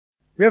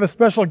We have a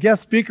special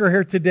guest speaker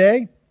here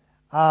today.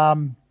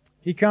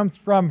 He comes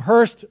from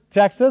Hurst,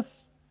 Texas.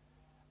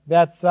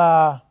 That's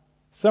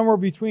somewhere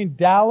between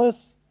Dallas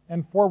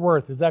and Fort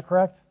Worth. Is that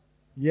correct?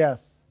 Yes.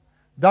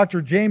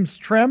 Dr. James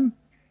Trim.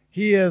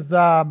 He is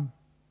the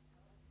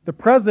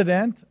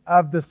president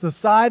of the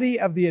Society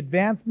of the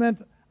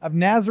Advancement of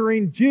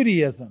Nazarene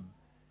Judaism.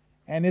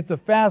 And it's a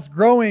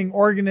fast-growing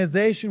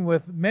organization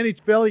with many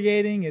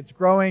affiliating. It's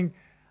growing,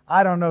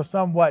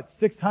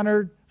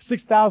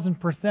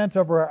 6,000%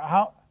 over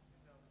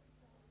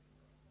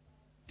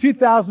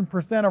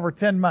 2,000% over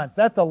 10 months.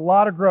 That's a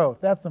lot of growth.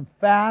 That's some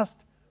fast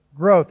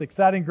growth,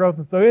 exciting growth.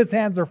 And so his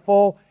hands are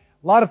full.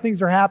 A lot of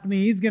things are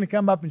happening. He's going to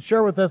come up and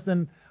share with us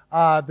in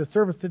the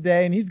service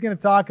today. And he's going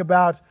to talk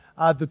about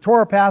the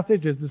Torah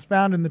passage as is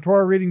found in the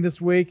Torah reading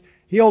this week.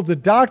 He holds a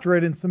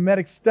doctorate in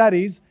Semitic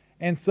studies.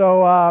 And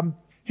so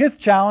his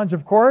challenge,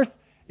 of course,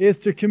 is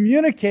to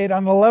communicate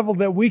on a level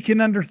that we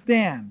can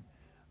understand.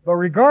 But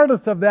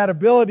regardless of that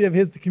ability of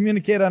his to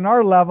communicate on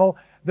our level,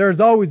 there's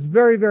always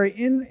very, very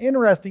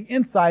interesting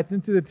insights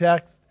into the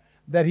text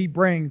that he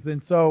brings.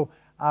 And so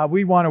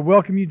we want to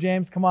welcome you,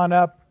 James. Come on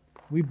up.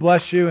 We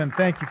bless you and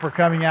thank you for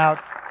coming out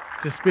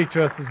to speak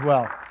to us as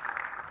well.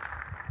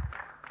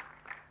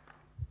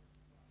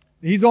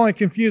 He's only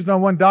confused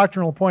on one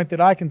doctrinal point that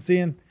I can see,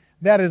 and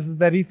that is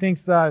that he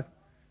thinks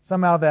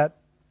somehow that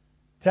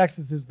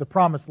Texas is the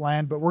promised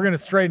land, but we're going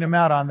to straighten him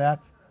out on that.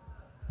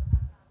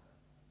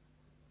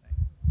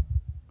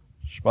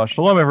 Shabbat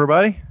Shalom,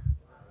 everybody.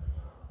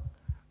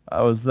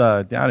 I was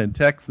down in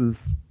Texas.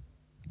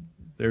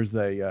 There's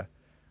down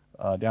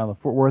in the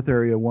Fort Worth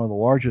area, one of the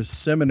largest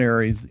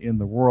seminaries in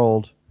the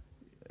world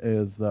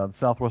is the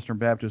Southwestern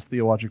Baptist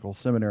Theological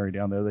Seminary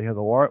down there. They have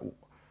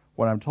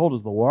what I'm told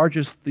is the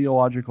largest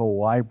theological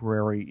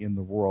library in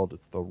the world.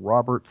 It's the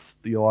Roberts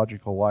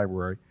Theological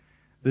Library.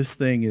 This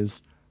thing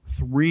is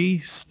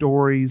 3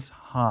 stories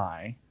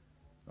high.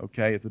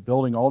 Okay, it's a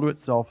building all to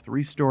itself,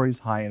 3 stories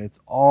high, and it's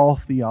all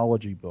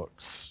theology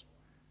books.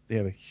 They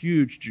have a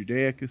huge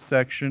Judaica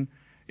section.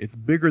 It's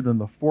bigger than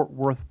the Fort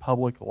Worth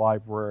Public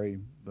Library,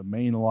 the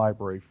main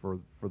library for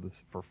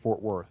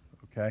Fort Worth.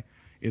 Okay,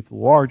 it's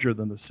larger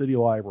than the city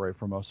library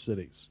for most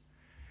cities.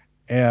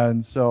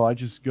 And so I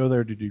just go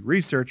there to do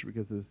research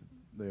because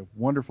they have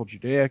wonderful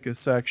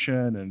Judaica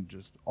section and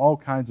just all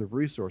kinds of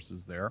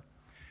resources there.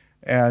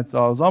 And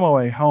so I was on my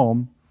way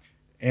home,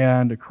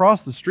 and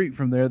across the street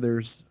from there,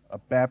 there's a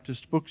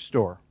Baptist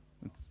bookstore.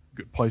 It's a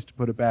good place to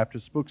put a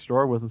Baptist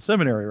bookstore with a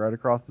seminary right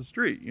across the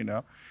street, you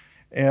know.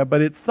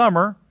 But it's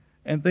summer,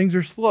 and things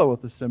are slow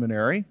at the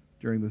seminary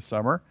during the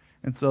summer.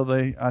 And so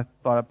I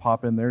thought I'd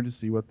pop in there to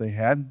see what they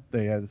had.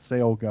 They had a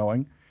sale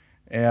going,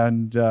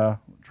 and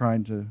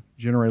trying to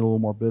generate a little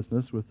more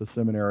business with the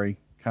seminary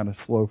kind of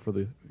slow for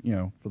the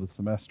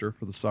semester,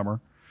 for the summer.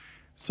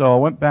 So I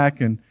went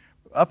back, and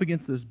up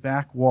against this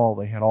back wall,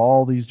 they had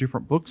all these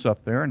different books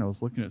up there, and I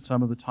was looking at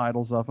some of the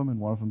titles of them, and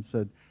one of them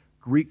said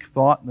Greek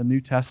Thought in the New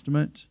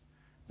Testament.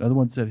 Another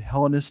one said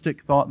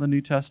Hellenistic Thought in the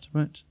New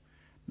Testament.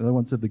 Another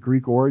one said the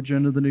Greek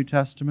Origin of the New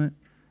Testament.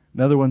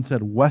 Another one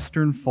said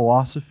Western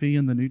Philosophy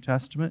in the New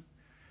Testament.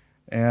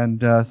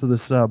 And so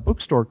this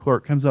bookstore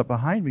clerk comes up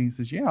behind me and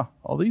says, yeah,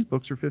 all these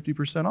books are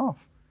 50% off.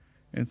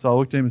 And so I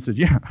looked at him and said,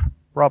 yeah,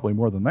 probably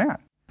more than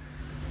that.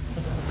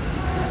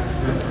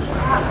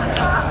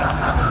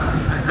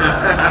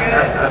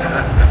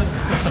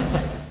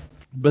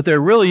 But there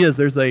really is,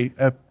 there's a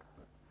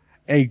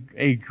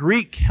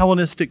Greek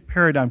Hellenistic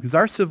paradigm, because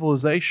our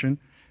civilization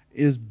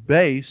is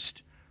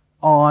based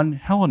on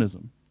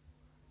Hellenism.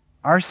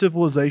 Our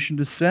civilization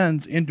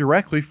descends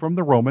indirectly from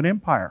the Roman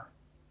Empire.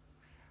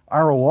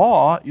 Our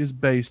law is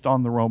based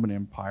on the Roman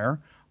Empire.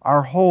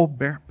 Our whole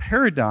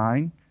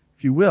paradigm,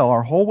 if you will,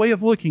 our whole way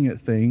of looking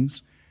at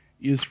things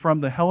is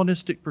from the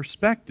Hellenistic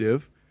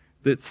perspective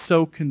that's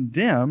so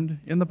condemned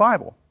in the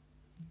Bible.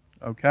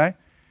 Okay?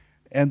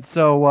 And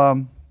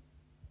so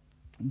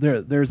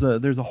there's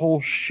a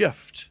whole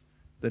shift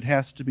that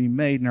has to be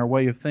made in our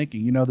way of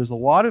thinking. You know, there's a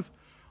lot of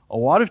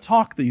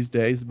talk these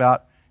days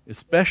about,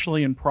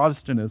 especially in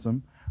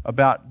Protestantism,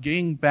 about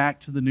getting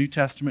back to the New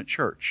Testament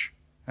church.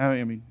 How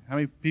many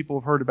people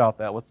have heard about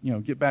that? Let's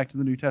get back to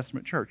the New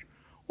Testament church.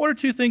 What are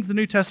 2 things the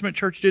New Testament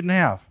church didn't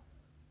have?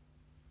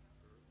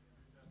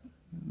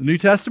 The New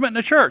Testament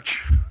and the church.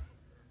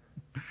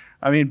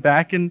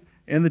 Back in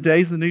the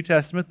days of the New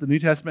Testament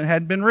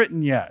hadn't been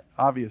written yet,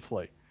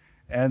 obviously.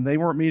 And they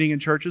weren't meeting in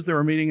churches, they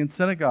were meeting in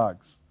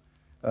synagogues,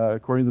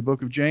 according to the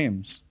book of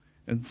James.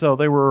 And so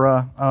they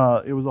were,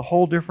 it was a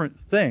whole different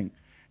thing.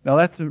 Now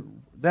that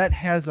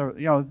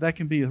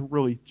can be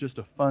really just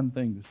a fun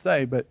thing to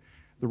say, but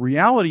the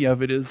reality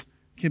of it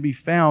can be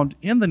found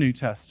in the New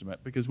Testament,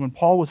 because when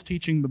Paul was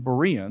teaching the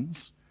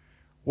Bereans,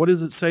 what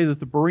does it say that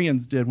the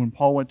Bereans did when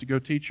Paul went to go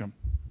teach them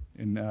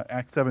in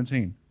Acts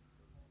 17?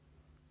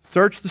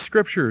 Search the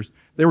Scriptures.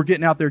 They were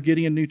getting out their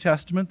Gideon New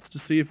Testaments to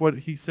see if what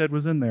he said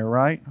was in there,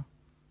 right?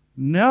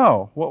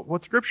 No.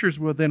 What Scriptures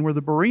were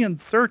the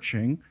Bereans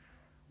searching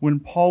when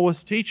Paul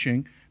was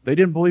teaching? They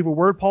didn't believe a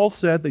word Paul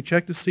said. They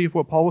checked to see if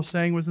what Paul was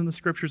saying was in the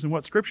Scriptures. And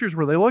what Scriptures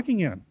were they looking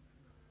in?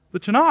 The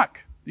Tanakh,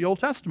 the Old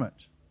Testament.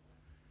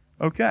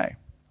 Okay.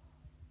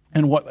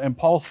 And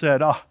Paul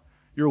said,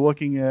 you're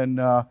looking in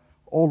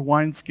old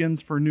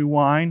wineskins for new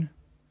wine.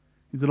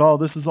 He said,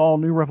 this is all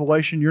new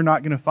revelation. You're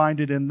not going to find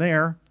it in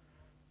there.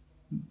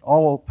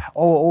 All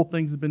old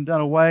things have been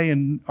done away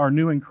and are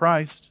new in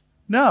Christ.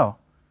 No.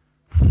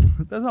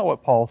 That's not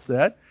what Paul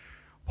said.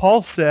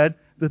 Paul said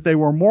that they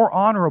were more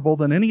honorable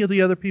than any of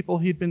the other people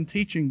he'd been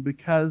teaching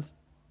because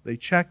they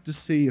checked to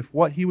see if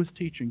what he was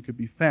teaching could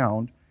be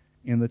found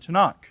in the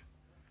Tanakh.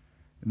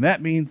 And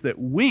that means that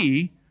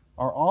we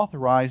are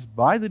authorized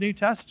by the New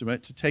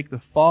Testament to take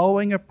the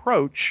following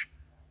approach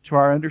to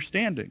our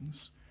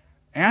understandings.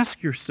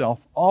 Ask yourself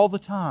all the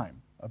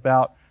time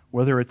about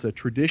whether it's a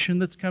tradition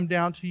that's come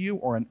down to you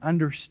or an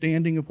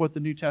understanding of what the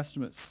New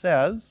Testament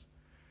says.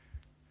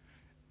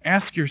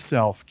 Ask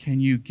yourself, can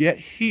you get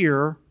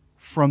here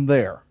from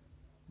there?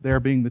 There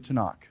being the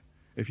Tanakh.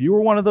 If you were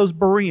one of those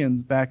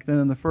Bereans back then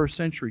in the first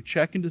century,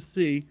 checking to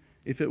see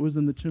if it was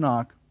in the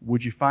Tanakh,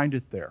 would you find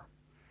it there?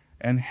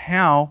 And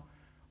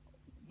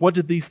what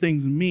did these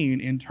things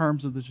mean in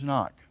terms of the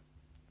Tanakh?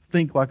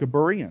 Think like a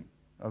Berean,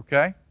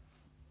 okay?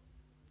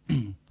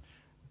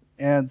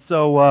 And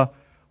so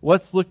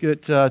let's look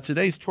at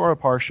today's Torah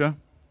Parsha,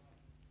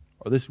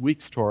 or this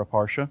week's Torah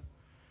Parsha,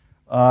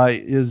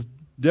 is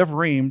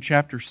Devarim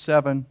chapter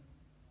 7.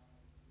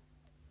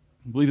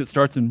 I believe it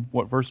starts in,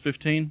 verse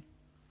 15?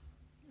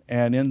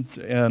 And ends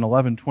in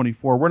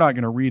 11:24. We're not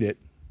going to read it,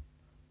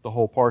 the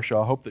whole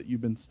Parsha. I hope that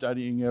you've been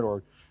studying it,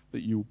 or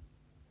that you,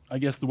 I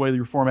guess the way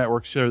your format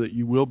works here, that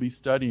you will be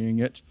studying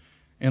it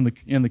in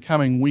the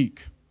coming week.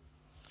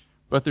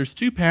 But there's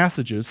two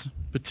passages,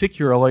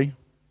 particularly,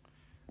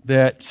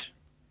 that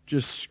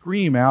just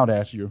scream out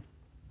at you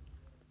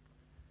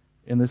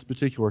in this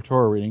particular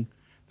Torah reading.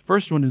 The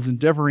first one is in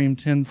Devarim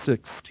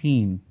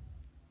 10:16.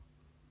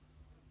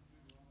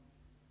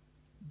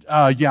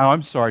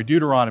 I'm sorry,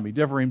 Deuteronomy.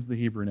 Devarim's the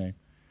Hebrew name.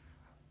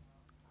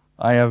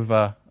 I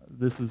have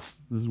this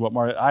is what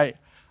I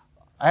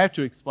have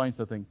to explain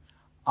something.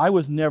 I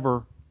was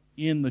never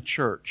in the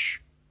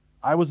church.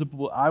 I was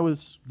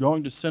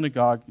going to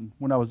synagogue, and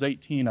when I was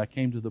 18, I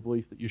came to the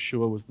belief that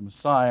Yeshua was the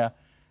Messiah,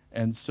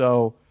 and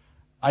so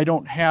I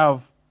don't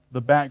have the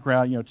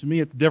background. To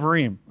me, it's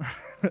Devarim.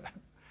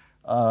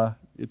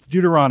 It's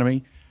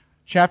Deuteronomy,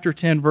 chapter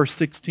 10, verse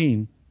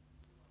 16.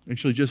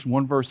 Actually, just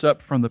one verse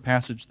up from the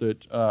passage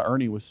that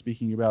Ernie was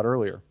speaking about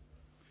earlier.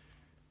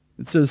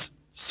 It says,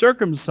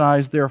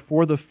 "Circumcise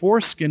therefore the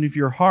foreskin of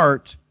your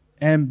heart,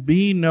 and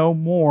be no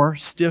more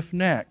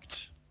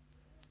stiff-necked."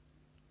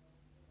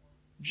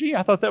 Gee,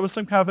 I thought that was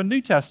some kind of a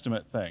New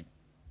Testament thing.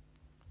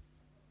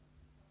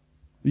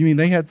 You mean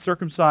they had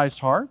circumcised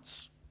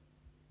hearts?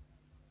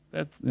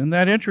 Isn't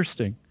that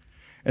interesting?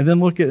 And then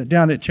look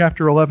down at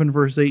chapter 11,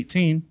 verse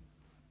 18.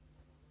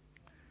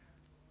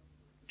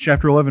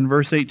 Chapter 11,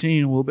 verse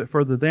 18, a little bit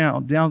further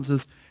down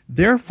says,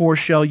 "Therefore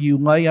shall you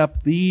lay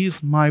up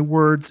these my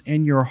words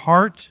in your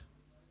heart."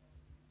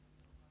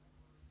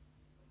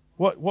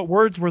 What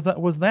words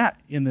was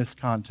that in this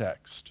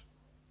context?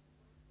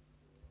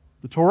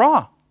 The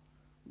Torah.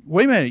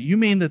 Wait a minute, you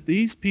mean that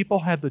these people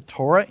had the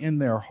Torah in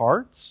their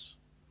hearts?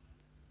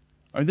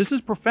 I mean, this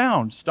is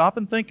profound. Stop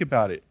and think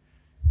about it.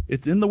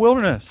 It's in the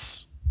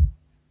wilderness.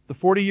 The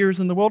 40 years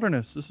in the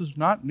wilderness. This is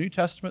not New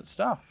Testament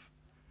stuff.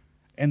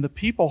 And the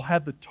people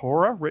had the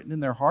Torah written in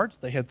their hearts.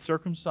 They had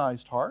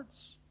circumcised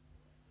hearts.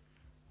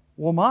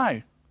 Well,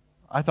 I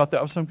thought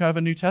that was some kind of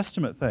a New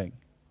Testament thing.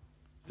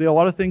 See, a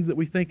lot of things that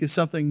we think is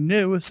something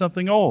new is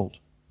something old.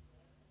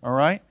 All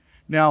right?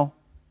 Now,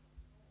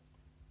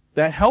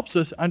 that helps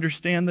us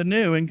understand the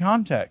new in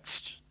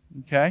context.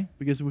 Okay?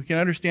 Because we can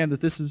understand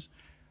that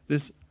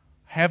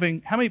how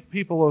many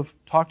people have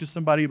talked to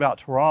somebody about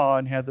Torah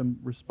and had them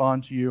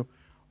respond to you,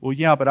 well,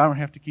 yeah, but I don't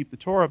have to keep the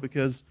Torah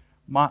because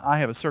I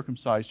have a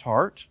circumcised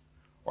heart,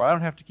 or I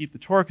don't have to keep the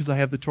Torah because I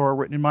have the Torah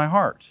written in my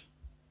heart.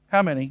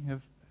 How many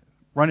have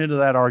run into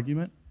that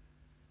argument?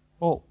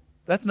 Well,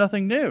 that's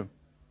nothing new.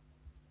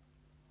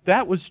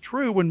 That was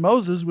true when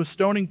Moses was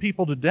stoning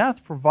people to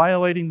death for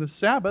violating the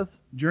Sabbath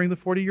during the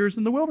 40 years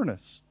in the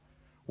wilderness.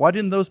 Why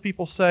didn't those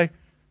people say,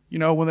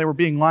 when they were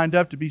being lined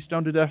up to be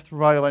stoned to death for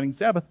violating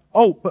Sabbath,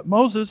 "Oh, but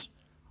Moses,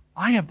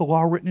 I have the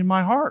law written in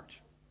my heart"?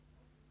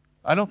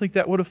 I don't think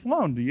that would have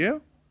flown, do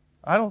you?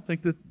 I don't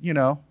think that,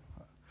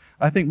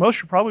 I think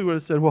Moshe probably would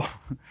have said, well,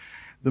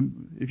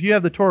 if you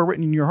have the Torah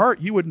written in your heart,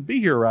 you wouldn't be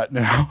here right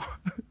now.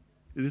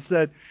 It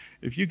said,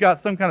 if you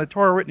got some kind of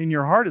Torah written in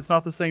your heart, it's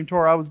not the same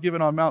Torah I was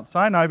given on Mount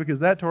Sinai, because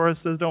that Torah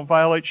says don't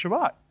violate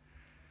Shabbat.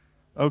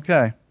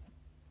 Okay.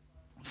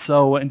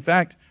 So, in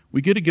fact,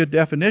 we get a good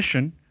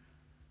definition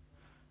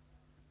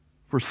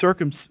for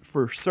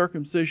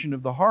circumcision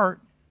of the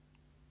heart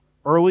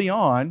early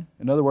on.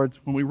 In other words,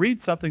 when we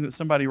read something that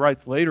somebody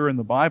writes later in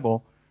the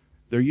Bible,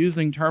 they're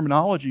using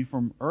terminology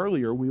from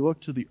earlier. We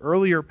look to the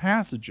earlier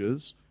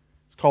passages.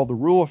 It's called the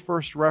rule of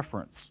first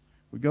reference.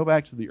 We go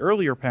back to the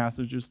earlier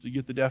passages to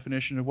get the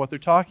definition of what they're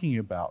talking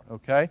about,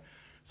 okay?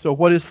 So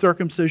what is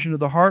circumcision of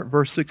the heart?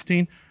 Verse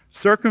 16,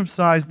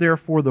 "Circumcise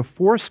therefore the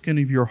foreskin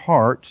of your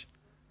heart,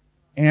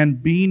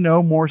 and be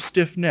no more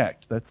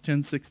stiff-necked. That's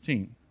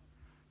 10:16.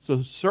 So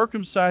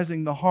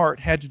circumcising the heart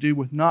had to do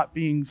with not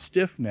being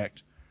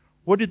stiff-necked.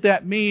 What did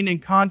that mean in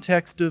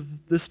context of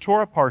this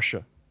Torah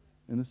parsha,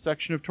 in the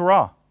section of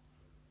Torah?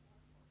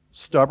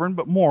 Stubborn,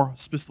 but more.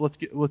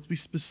 Let's be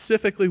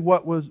specifically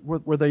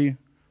were they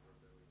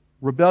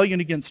rebellion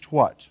against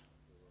what?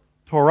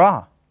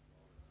 Torah.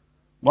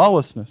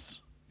 Lawlessness.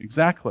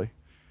 Exactly.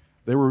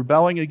 They were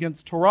rebelling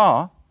against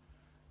Torah,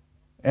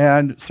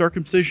 and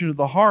circumcision of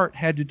the heart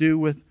had to do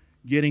with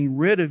getting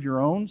rid of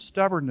your own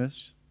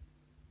stubbornness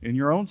and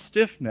your own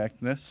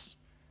stiff-neckedness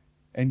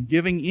and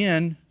giving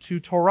in to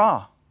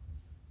Torah.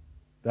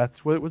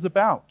 That's what it was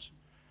about.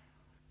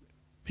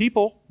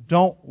 People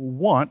don't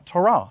want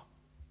Torah,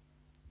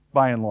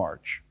 by and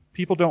large.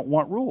 People don't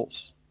want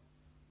rules.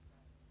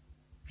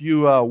 If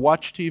you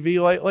watch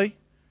TV lately,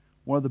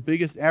 one of the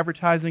biggest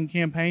advertising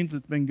campaigns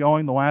that's been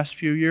going the last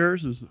few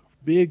years is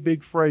a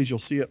big phrase. You'll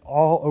see it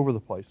all over the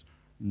place.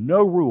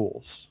 No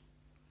rules.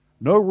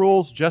 No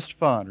rules, just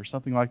fun, or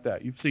something like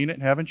that. You've seen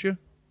it, haven't you?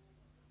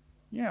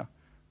 Yeah.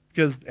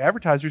 Because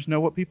advertisers know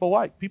what people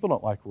like. People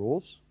don't like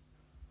rules.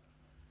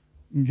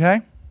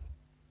 Okay?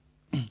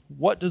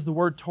 What does the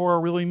word Torah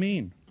really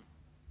mean?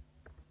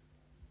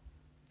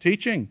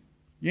 Teaching.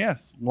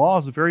 Yes. Law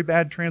is a very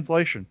bad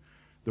translation.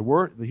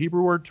 The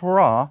Hebrew word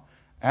Torah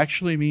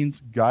actually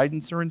means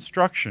guidance or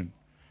instruction.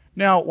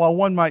 Now, while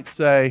one might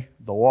say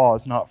the law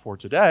is not for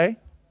today,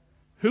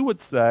 who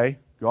would say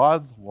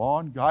God's law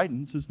and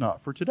guidance is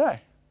not for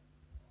today?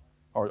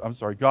 Or, I'm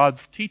sorry,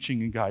 God's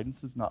teaching and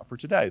guidance is not for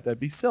today. That'd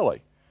be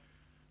silly.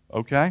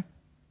 Okay?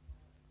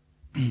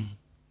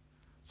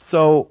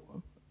 So,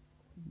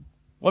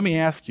 let me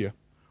ask you,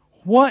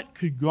 what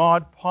could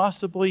God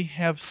possibly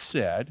have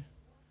said,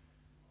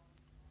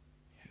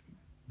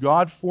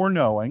 God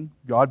foreknowing,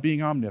 God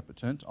being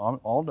omnipotent,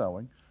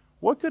 all-knowing,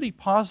 what could He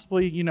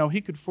possibly,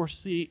 He could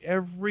foresee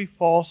every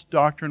false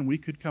doctrine we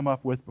could come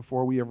up with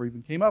before we ever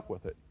even came up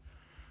with it.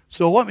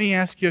 So let me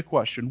ask you a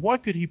question.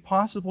 What could He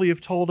possibly have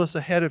told us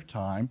ahead of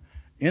time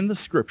in the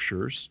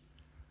Scriptures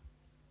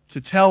to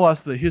tell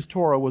us that His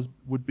Torah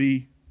would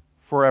be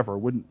forever,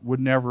 would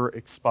never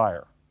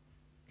expire?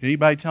 Can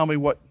anybody tell me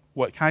what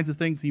kinds of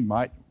things you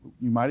might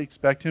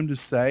expect Him to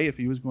say if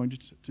He was going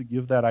to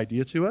give that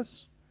idea to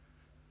us?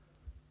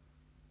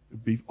 It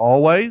would be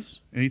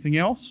always. Anything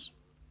else?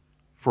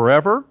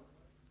 Forever?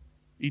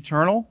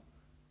 Eternal?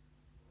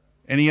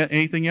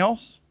 Anything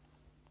else?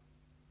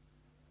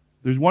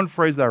 There's one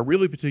phrase that I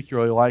really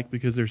particularly like,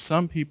 because there's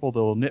some people that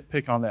will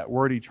nitpick on that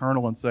word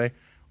eternal and say,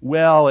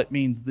 well, it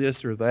means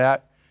this or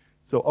that.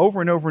 So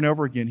over and over and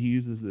over again, he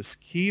uses this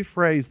key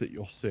phrase that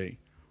you'll see.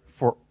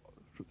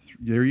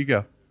 There you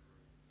go.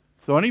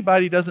 So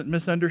anybody doesn't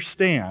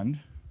misunderstand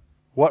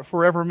what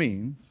forever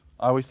means,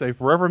 I always say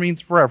forever means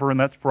forever, and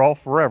that's for all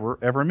forever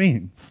ever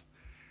means.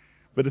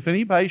 But if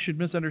anybody should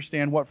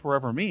misunderstand what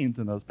forever means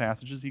in those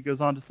passages, he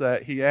goes on to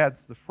say, he adds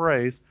the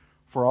phrase,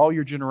 for all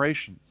your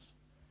generations.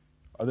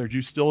 Are there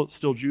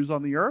still Jews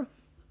on the earth?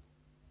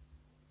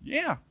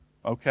 Yeah.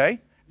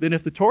 Okay. Then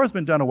if the Torah's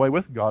been done away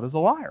with, God is a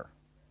liar.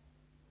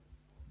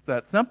 It's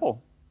that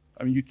simple.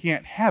 I mean, you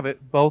can't have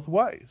it both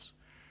ways.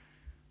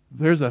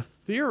 There's a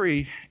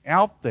theory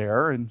out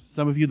there, and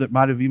some of you that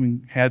might have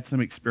even had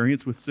some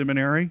experience with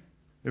seminary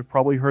have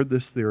probably heard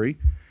this theory.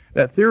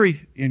 That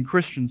theory in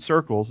Christian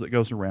circles that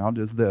goes around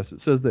is this.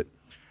 It says that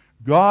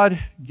God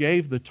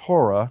gave the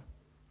Torah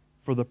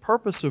for the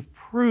purpose of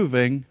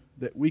proving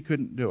that we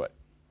couldn't do it.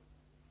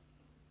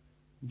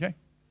 Okay?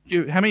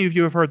 How many of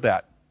you have heard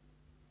that?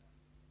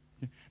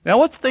 Now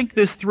let's think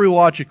this through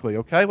logically,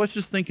 okay? Let's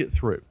just think it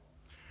through.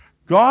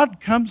 God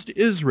comes to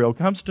Israel,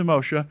 comes to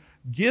Moshe,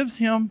 gives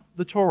him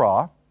the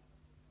Torah,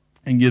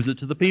 and gives it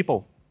to the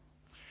people.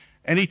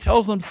 And he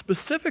tells them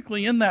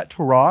specifically in that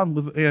Torah,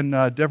 in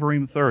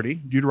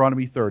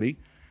Deuteronomy 30,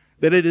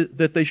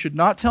 that they should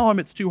not tell him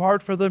it's too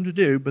hard for them to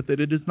do, but that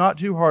it is not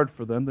too hard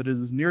for them, that it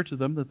is near to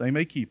them, that they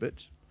may keep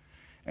it.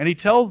 And he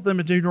tells them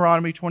in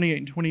Deuteronomy 28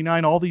 and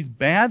 29 all these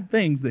bad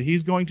things that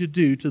he's going to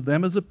do to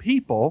them as a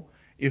people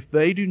if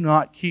they do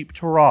not keep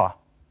Torah.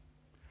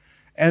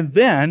 And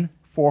then,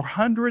 for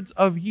hundreds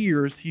of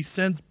years, he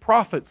sends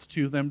prophets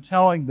to them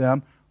telling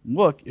them,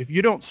 look, if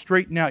you don't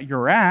straighten out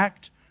your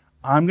act,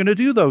 I'm going to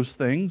do those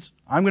things.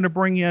 I'm going to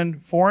bring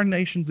in foreign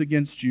nations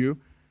against you.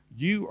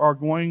 You're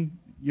going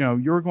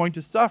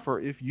to suffer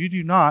if you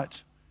do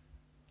not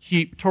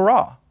keep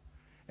Torah.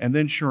 And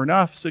then sure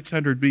enough,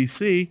 600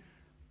 BC,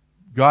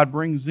 God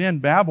brings in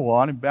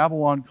Babylon, and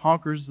Babylon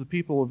conquers the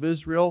people of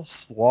Israel,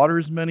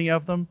 slaughters many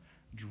of them,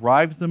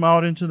 drives them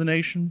out into the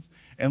nations.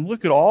 And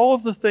look at all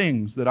of the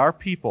things that our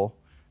people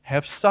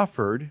have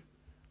suffered,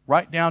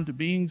 right down to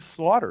being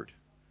slaughtered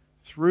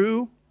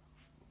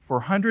for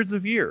hundreds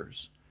of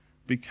years,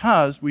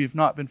 because we have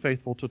not been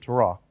faithful to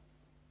Torah.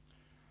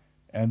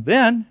 And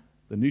then,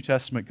 the New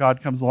Testament,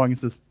 God comes along and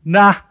says,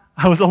 nah,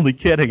 I was only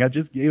kidding. I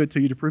just gave it to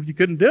you to prove you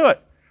couldn't do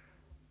it.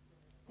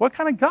 What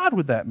kind of God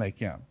would that make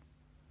him?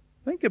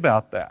 Think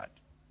about that.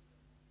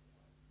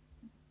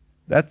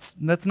 That's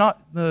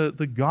not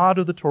the God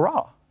of the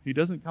Torah. He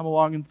doesn't come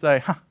along and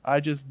say, I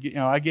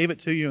gave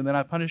it to you and then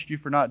I punished you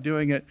for not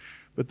doing it,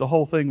 but the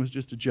whole thing was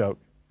just a joke.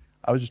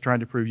 I was just trying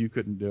to prove you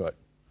couldn't do it.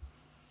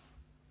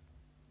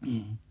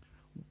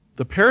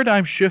 The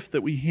paradigm shift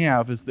that we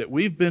have is that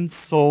we've been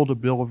sold a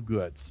bill of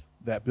goods.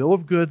 That bill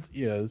of goods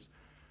is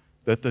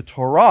that the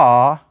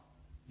Torah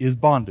is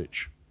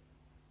bondage.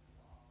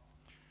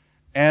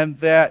 And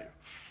that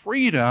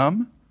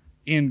freedom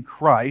in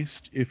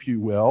Christ, if you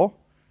will,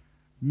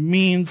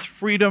 means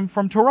freedom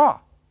from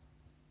Torah.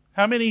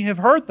 How many have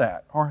heard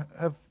that or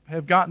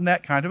have gotten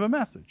that kind of a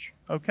message?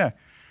 Okay.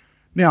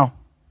 Now,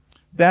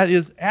 that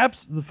is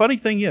the funny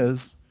thing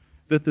is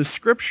that the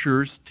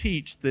Scriptures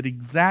teach that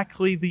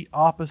exactly the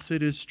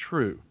opposite is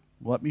true.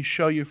 Let me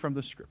show you from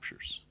the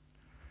Scriptures.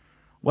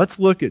 Let's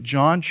look at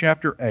John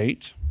chapter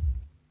 8.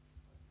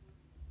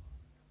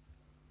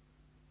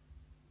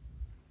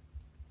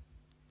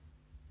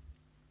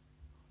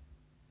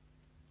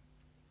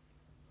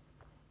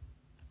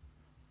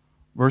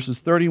 Verses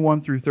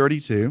 31 through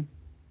 32.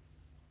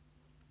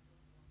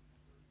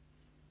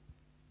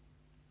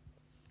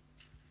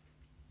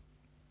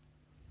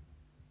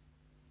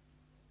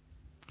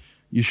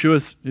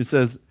 It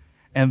says,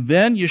 "And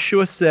then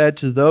Yeshua said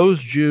to those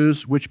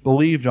Jews which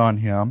believed on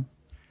him,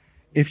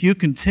 If you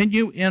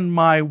continue in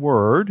my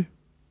word,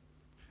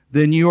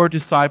 then you are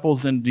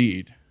disciples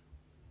indeed.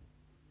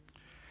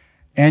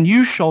 And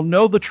you shall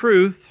know the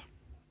truth,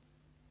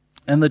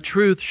 and the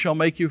truth shall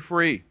make you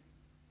free."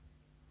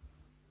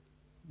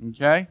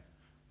 Okay?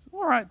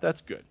 All right,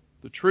 that's good.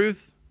 The truth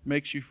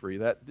makes you free.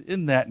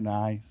 Isn't that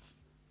nice?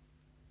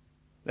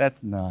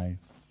 That's nice.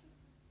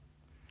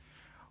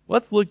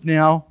 Let's look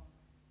now.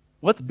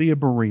 Let's be a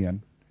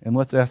Berean, and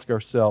let's ask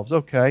ourselves,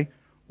 okay,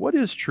 what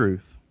is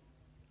truth?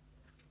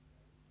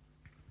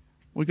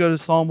 We go to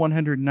Psalm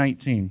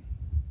 119,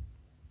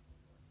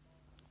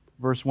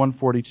 verse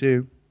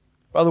 142.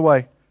 By the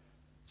way,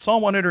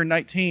 Psalm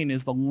 119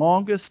 is the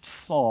longest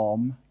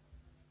psalm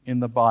in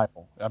the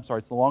Bible.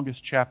 It's the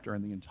longest chapter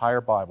in the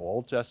entire Bible,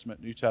 Old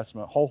Testament, New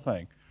Testament, whole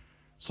thing.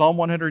 Psalm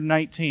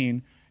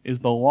 119 is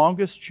the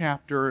longest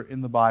chapter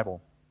in the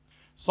Bible.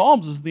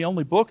 Psalms is the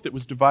only book that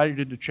was divided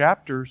into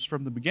chapters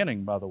from the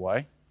beginning, by the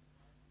way.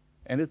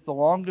 And it's the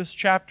longest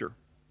chapter.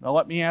 Now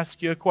let me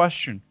ask you a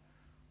question.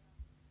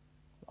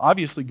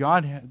 Obviously,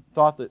 God had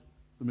thought that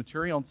the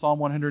material in Psalm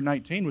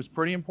 119 was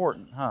pretty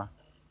important, huh?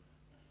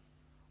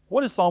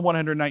 What is Psalm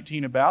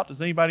 119 about?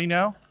 Does anybody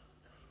know?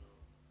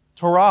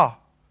 Torah.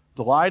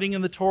 Delighting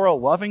in the Torah,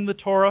 loving the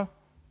Torah.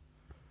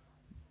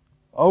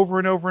 Over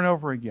and over and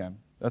over again.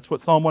 That's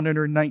what Psalm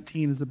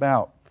 119 is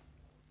about.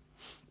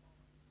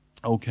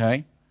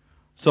 Okay.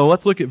 So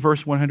let's look at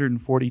verse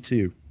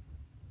 142.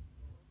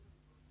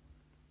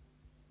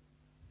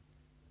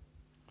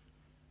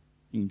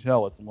 You can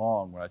tell it's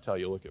long when I tell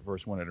you look at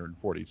verse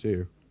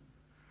 142.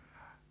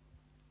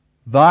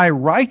 "Thy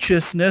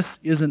righteousness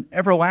is an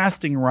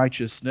everlasting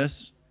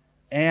righteousness,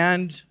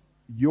 and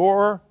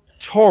your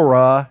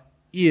Torah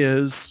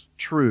is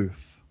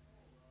truth."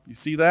 You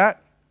see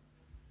that?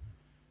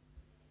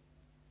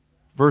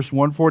 Verse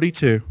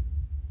 142.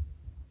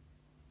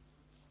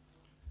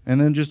 And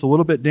then just a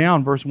little bit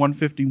down, verse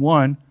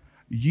 151,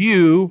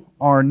 "You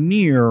are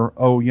near,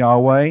 O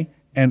Yahweh,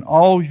 and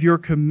all your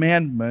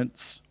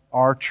commandments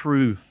are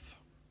truth."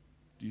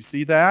 Do you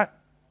see that?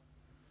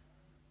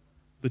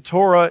 The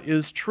Torah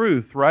is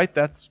truth, right?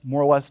 That's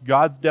more or less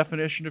God's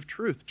definition of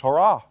truth,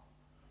 Torah.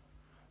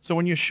 So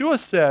when Yeshua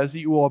says that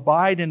you will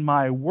abide in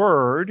my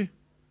word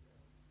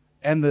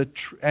and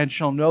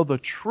shall know the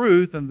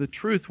truth, and the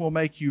truth will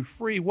make you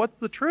free, what's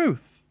the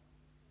truth?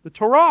 The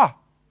Torah.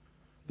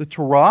 The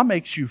Torah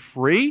makes you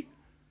free?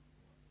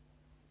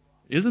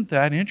 Isn't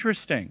that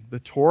interesting? The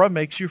Torah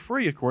makes you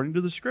free according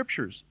to the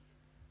Scriptures.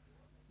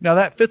 Now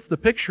that fits the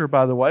picture,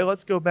 by the way.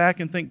 Let's go back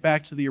and think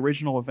back to the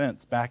original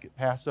events back at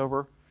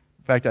Passover.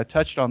 In fact, I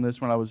touched on this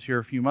when I was here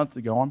a few months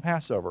ago on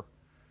Passover.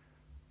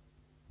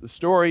 The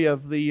story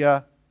of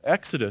the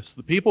Exodus.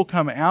 The people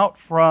come out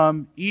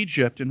from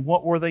Egypt, and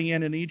what were they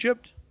in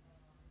Egypt?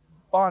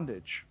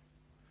 Bondage.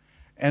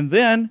 And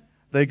then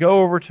they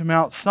go over to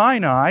Mount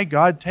Sinai.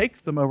 God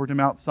takes them over to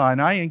Mount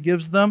Sinai and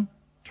gives them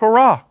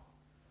Torah.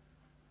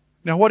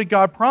 Now, what did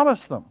God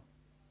promise them?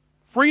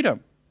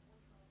 Freedom.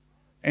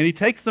 And He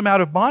takes them out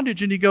of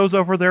bondage and He goes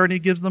over there and He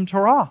gives them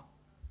Torah.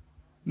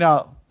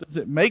 Now, does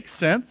it make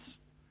sense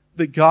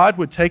that God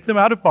would take them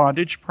out of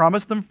bondage,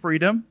 promise them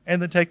freedom,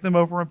 and then take them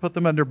over and put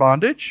them under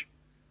bondage?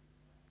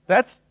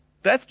 That's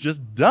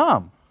just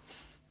dumb.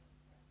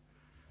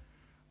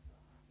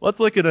 Let's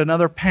look at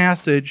another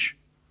passage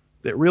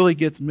that really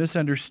gets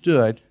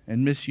misunderstood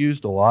and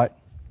misused a lot.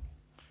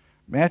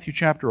 Matthew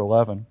chapter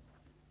 11.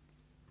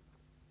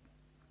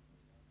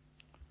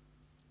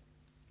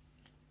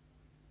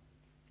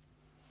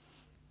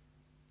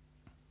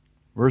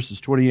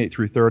 Verses 28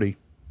 through 30.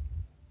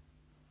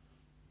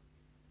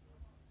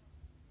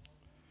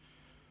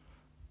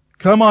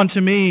 "Come unto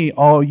me,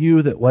 all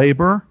you that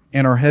labor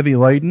and are heavy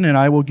laden, and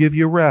I will give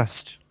you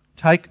rest.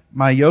 Take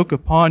my yoke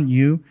upon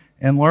you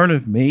and learn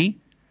of me,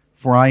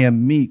 for I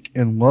am meek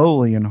and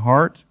lowly in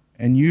heart,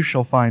 and you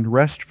shall find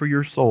rest for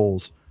your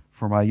souls,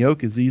 for my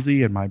yoke is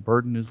easy and my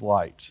burden is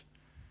light.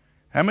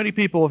 How many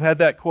people have had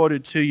that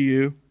quoted to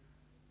you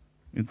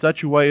in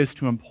such a way as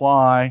to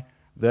imply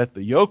that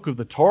the yoke of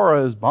the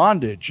Torah is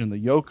bondage and the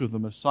yoke of the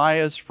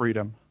Messiah is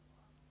freedom?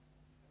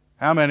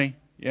 How many?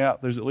 Yeah,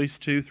 there's at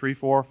least 2, 3,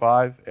 4,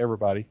 5,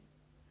 everybody.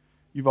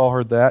 You've all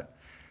heard that.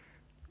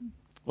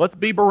 Let's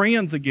be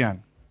Bereans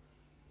again.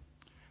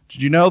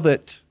 Did you know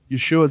that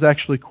Yeshua is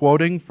actually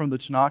quoting from the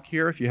Tanakh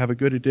here? If you have a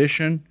good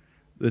edition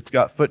that's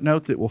got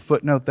footnotes, it will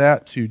footnote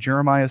that to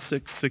Jeremiah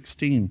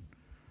 6:16.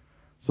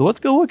 So let's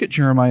go look at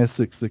Jeremiah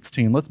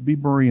 6:16. Let's be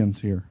Bereans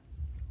here.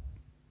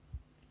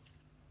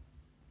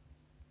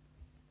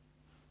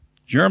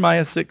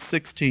 Jeremiah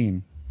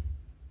 6:16.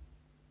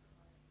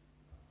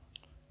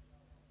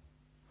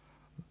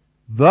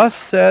 Thus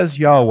says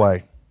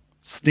Yahweh,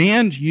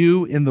 stand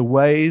you in the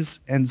ways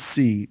and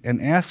see,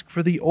 and ask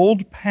for the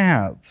old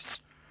paths,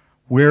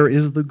 where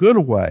is the good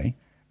way,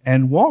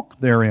 and walk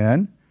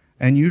therein,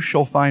 and you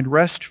shall find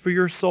rest for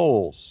your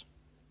souls.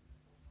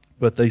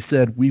 But they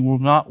said, we will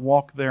not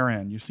walk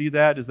therein. You see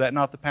that? Is that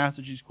not the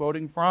passage he's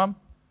quoting from?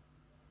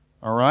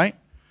 All right.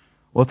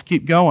 Let's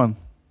keep going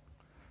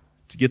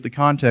to get the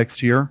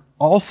context here.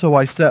 Also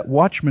I set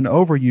watchmen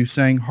over you,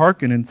 saying,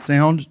 hearken to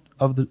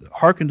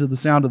the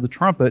sound of the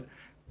trumpet.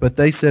 But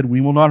they said,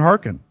 we will not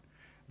hearken.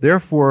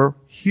 Therefore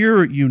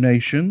hear, you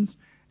nations,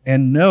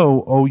 and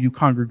know, O you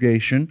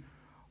congregation,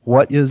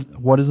 what is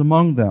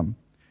among them.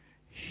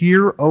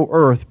 Hear, O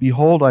earth,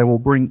 behold, I will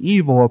bring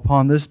evil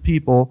upon this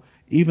people,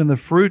 even the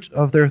fruit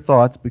of their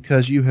thoughts,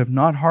 because you have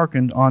not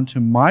hearkened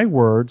unto my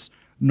words,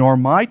 nor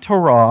my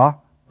Torah,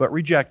 but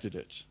rejected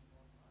it.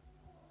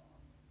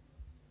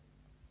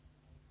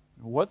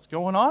 What's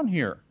going on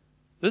here?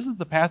 This is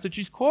the passage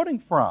he's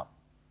quoting from.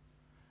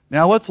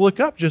 Now let's look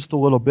up just a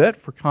little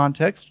bit for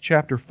context,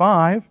 chapter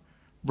 5,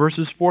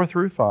 verses 4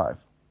 through 5,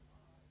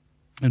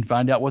 and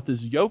find out what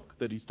this yoke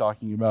that he's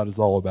talking about is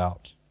all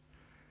about.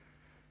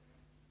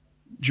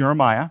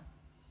 Jeremiah,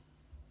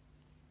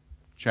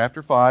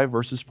 chapter 5,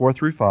 verses 4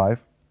 through 5.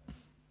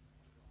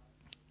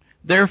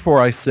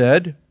 Therefore I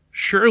said,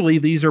 surely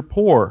these are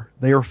poor,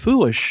 they are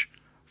foolish,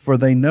 for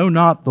they know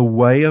not the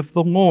way of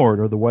the Lord,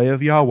 or the way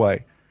of Yahweh,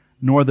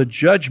 nor the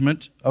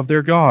judgment of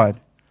their God.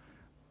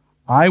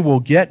 I will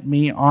get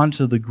me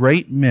unto the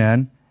great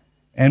men,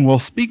 and will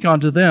speak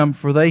unto them,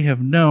 for they have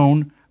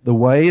known the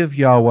way of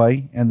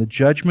Yahweh, and the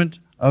judgment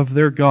of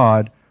their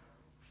God,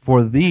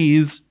 for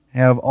these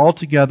have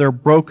altogether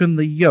broken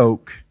the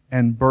yoke,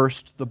 and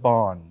burst the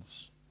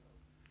bonds.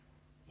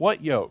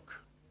 What yoke?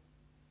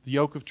 The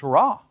yoke of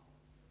Torah.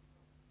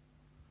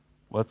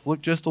 Let's look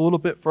just a little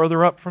bit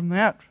further up from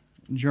that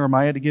in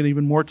Jeremiah to get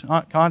even more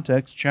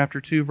context, chapter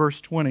 2,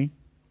 verse 20.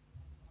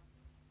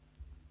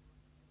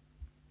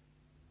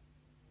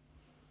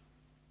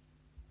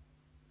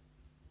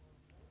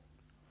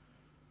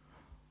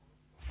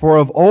 For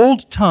of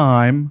old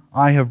time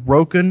I have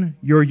broken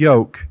your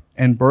yoke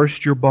and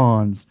burst your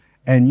bonds,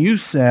 and you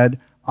said,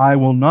 I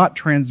will not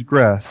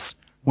transgress,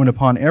 when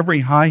upon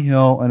every high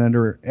hill and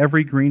under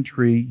every green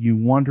tree you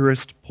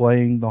wanderest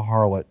playing the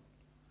harlot.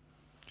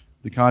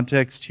 The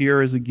context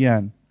here is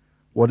again,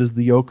 what is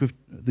the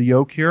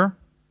yoke here?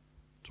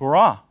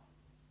 Torah.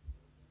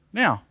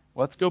 Now,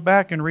 let's go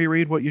back and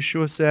reread what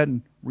Yeshua said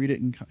and read it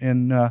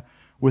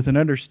with an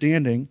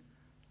understanding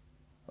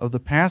of the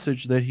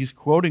passage that he's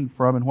quoting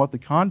from and what the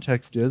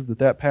context is,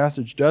 that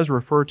passage does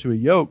refer to a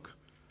yoke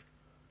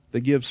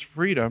that gives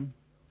freedom,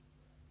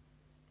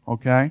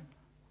 okay,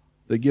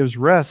 that gives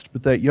rest,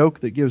 but that yoke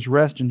that gives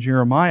rest in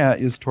Jeremiah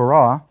is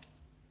Torah.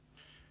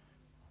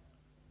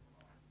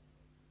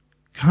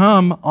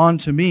 Come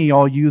unto me,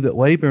 all you that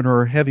labor and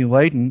are heavy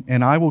laden,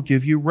 and I will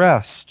give you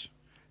rest.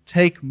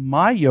 Take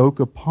my yoke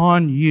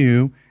upon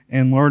you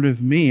and learn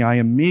of me. I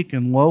am meek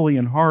and lowly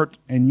in heart,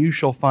 and you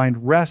shall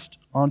find rest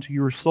unto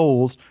your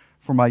souls,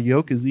 for my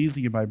yoke is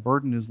easy and my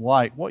burden is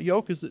light. What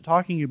yoke is it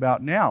talking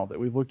about now that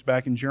we've looked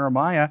back in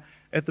Jeremiah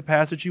at the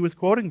passage he was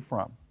quoting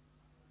from?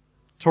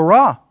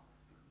 Torah.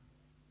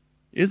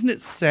 Isn't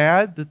it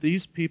sad that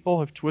these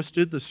people have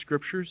twisted the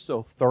Scriptures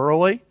so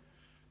thoroughly?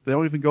 They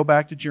don't even go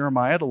back to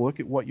Jeremiah to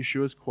look at what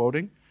Yeshua is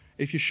quoting.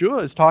 If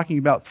Yeshua is talking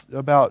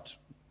about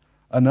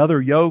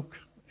another yoke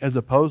as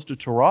opposed to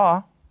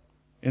Torah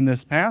in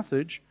this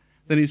passage,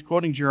 then he's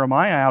quoting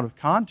Jeremiah out of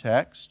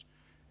context,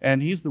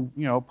 and he's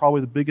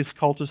probably the biggest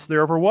cultist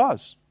there ever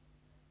was.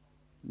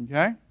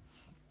 Okay?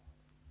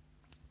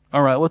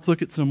 All right, let's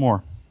look at some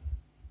more.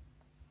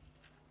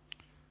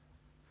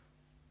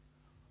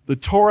 The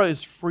Torah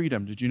is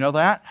freedom. Did you know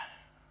that?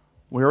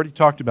 We already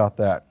talked about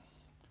that.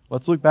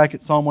 Let's look back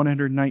at Psalm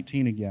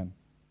 119 again.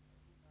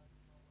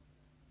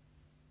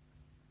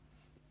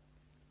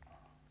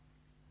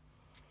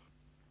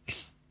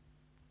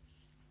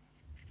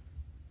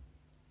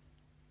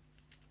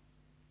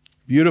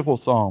 Beautiful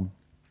psalm.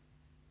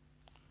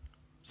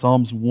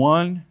 Psalms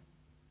 1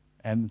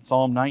 and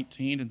Psalm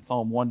 19 and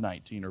Psalm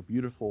 119 are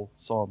beautiful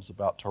psalms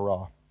about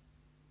Torah.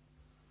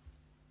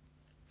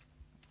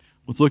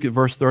 Let's look at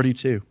verse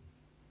 32.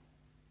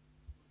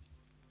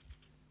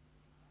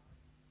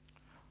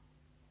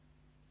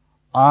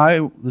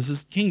 This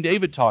is King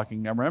David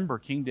talking. Now remember,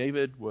 King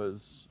David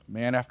was a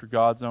man after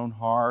God's own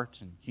heart,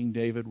 and King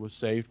David was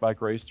saved by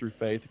grace through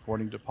faith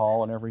according to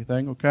Paul and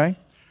everything, okay?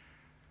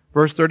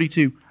 Verse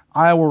 32,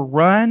 I will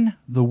run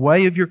the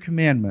way of your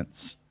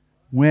commandments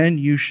when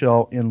you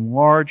shall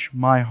enlarge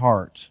my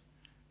heart.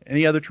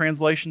 Any other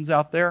translations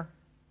out there?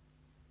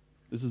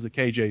 This is a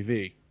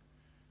KJV.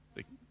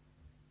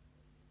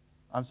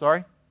 I'm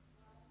sorry?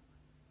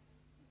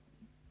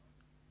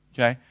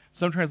 Okay.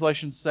 Some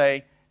translations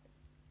say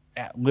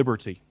at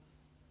liberty.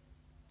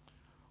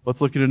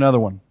 Let's look at another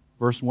one.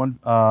 Verse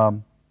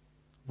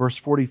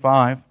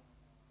 45.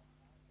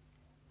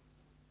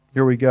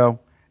 Here we go.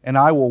 And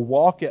I will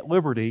walk at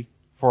liberty,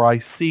 for I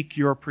seek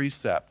your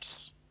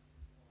precepts.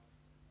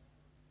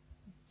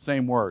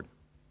 Same word.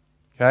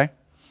 Okay?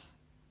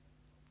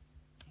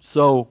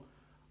 So,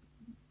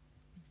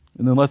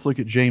 and then let's look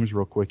at James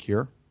real quick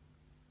here.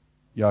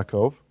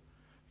 Yaakov,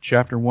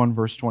 chapter 1,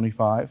 verse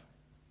 25.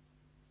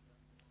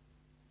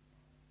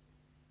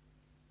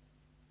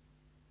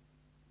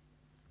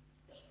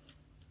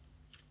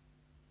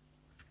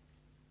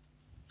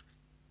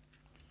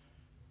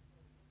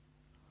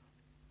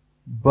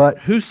 But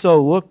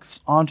whoso looks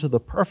onto the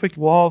perfect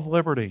law of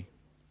liberty.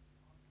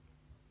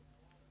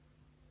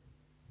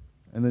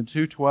 And then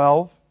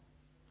 2:12.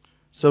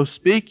 So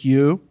speak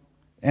you,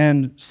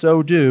 and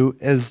so do,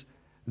 as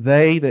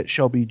they that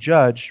shall be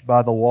judged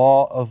by the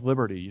law of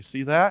liberty. You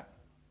see that?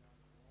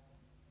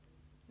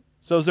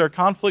 So is there a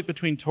conflict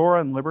between Torah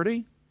and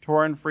liberty?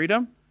 Torah and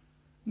freedom?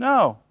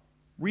 No.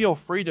 Real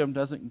freedom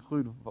doesn't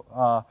include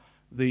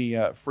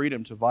the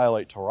freedom to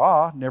violate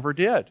Torah. Never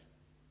did.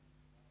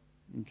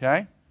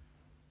 Okay?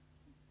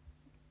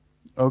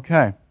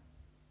 Okay.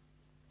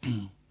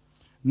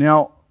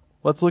 Now,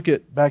 let's look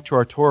at back to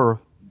our Torah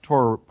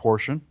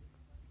portion.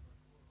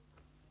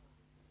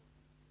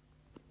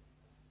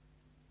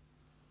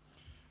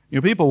 You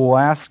know, people will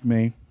ask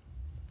me,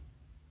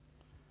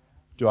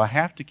 do I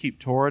have to keep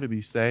Torah to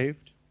be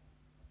saved?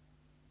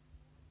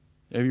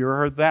 Have you ever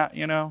heard that,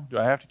 you know? Do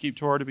I have to keep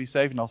Torah to be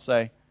saved?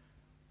 And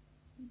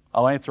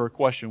I'll answer a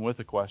question with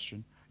a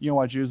question. You know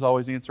why Jews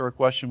always answer a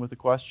question with a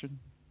question?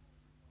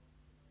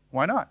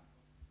 Why not?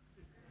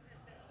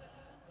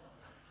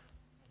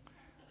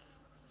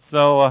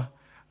 So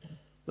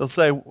they'll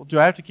say, well, do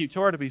I have to keep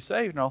Torah to be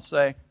saved? And I'll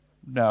say,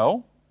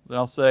 no. Then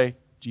I'll say,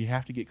 do you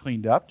have to get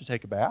cleaned up to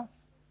take a bath?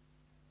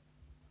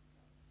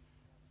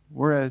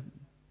 We're going to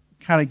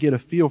kind of get a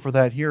feel for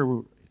that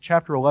here.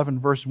 Chapter 11,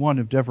 verse 1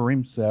 of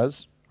Devarim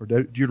says, or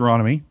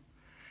Deuteronomy,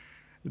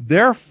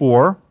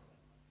 therefore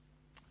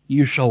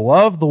you shall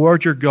love the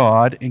Lord your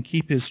God and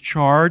keep His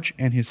charge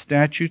and His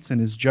statutes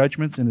and His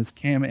judgments and His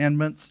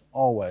commandments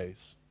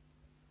always.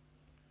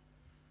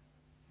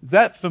 Is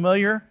that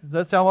familiar? Does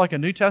that sound like a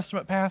New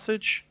Testament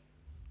passage?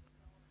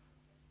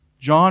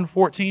 John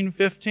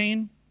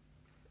 14:15.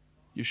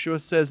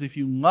 Yeshua says, if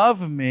you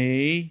love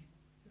me,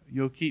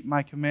 you'll keep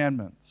my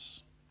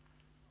commandments.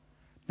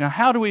 Now,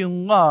 how do we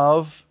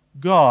love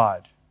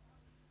God?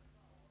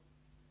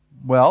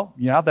 Well,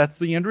 yeah, that's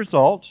the end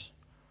result.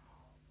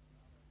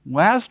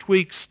 Last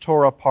week's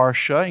Torah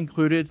Parsha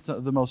included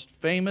the most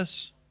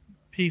famous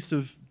piece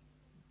of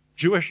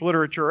Jewish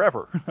literature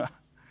ever,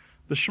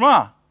 the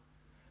Shema.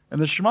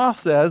 And the Shema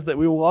says that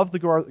we will love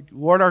the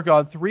Lord our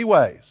God three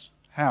ways.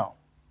 How?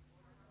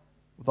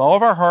 With all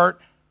of our heart,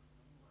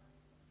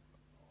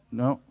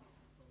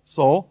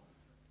 soul,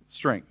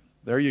 strength.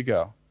 There you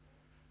go.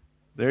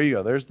 There you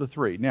go. There's the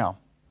three. Now,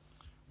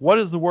 what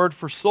is the word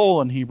for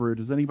soul in Hebrew?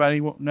 Does anybody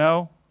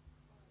know?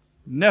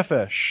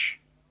 Nephesh.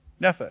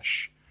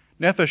 Nephesh.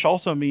 Nephesh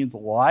also means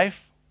life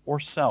or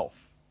self.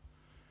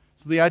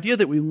 So the idea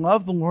that we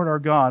love the Lord our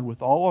God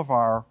with all of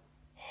our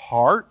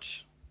heart,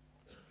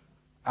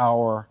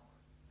 our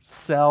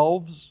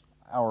selves,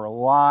 our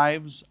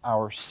lives,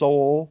 our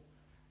soul,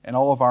 and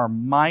all of our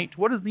might.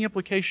 What is the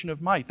implication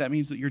of might? That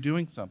means that you're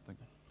doing something,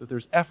 that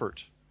there's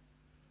effort,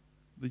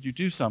 that you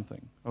do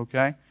something,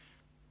 okay?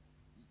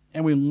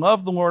 And we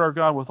love the Lord our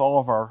God with all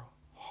of our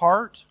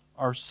heart,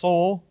 our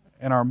soul,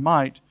 and our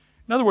might.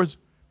 In other words,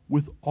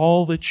 with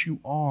all that you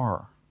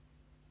are.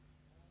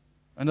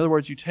 In other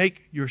words, you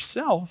take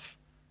yourself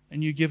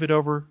and you give it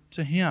over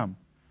to Him.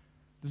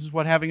 This is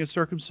what having a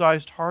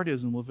circumcised heart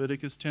is in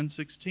Leviticus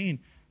 10:16.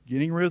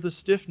 Getting rid of the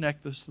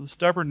stiff-neckedness, the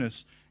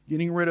stubbornness,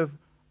 getting rid of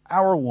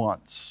our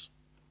wants,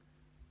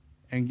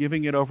 and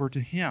giving it over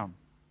to Him,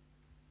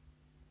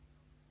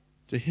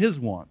 to His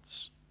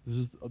wants. This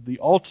is the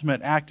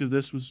ultimate act of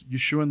this was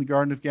Yeshua in the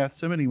Garden of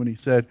Gethsemane when He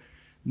said,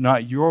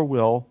 not your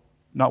will,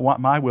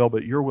 not my will,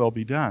 but your will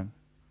be done.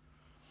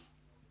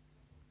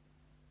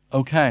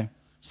 Okay,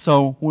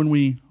 so when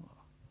we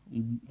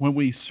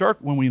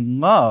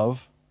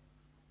love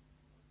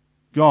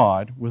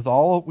God with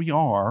all that we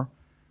are,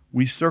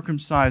 we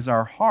circumcise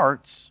our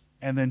hearts,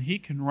 and then He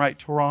can write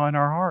Torah in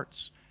our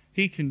hearts.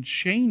 He can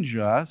change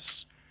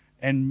us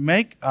and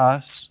make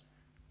us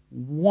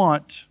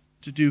want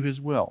to do His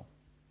will.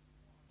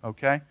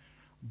 Okay?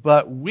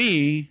 But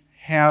we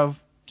have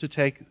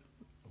to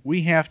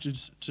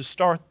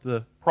start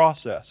the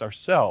process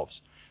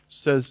ourselves. It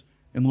says,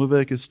 in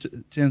Leviticus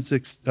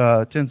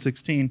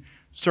 10:16,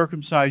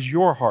 circumcise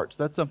your hearts.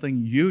 That's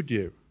something you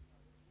do.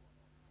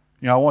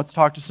 I once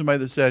talked to somebody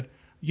that said,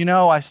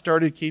 I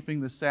started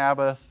keeping the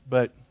Sabbath,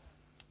 but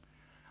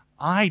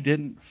I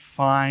didn't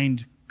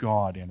find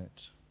God in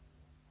it.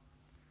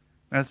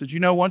 And I said,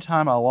 one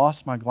time I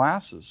lost my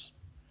glasses.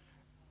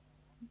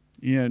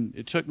 And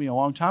it took me a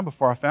long time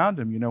before I found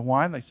them. You know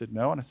why? And they said,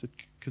 no. And I said,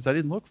 because I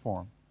didn't look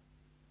for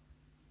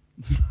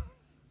them.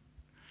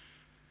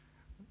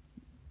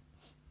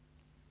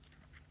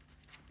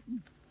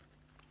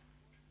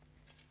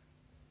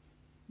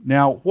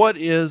 Now, what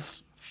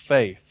is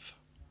faith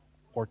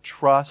or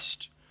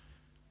trust,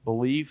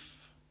 belief?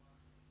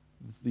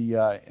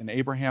 And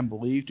Abraham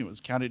believed and it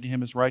was counted to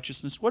him as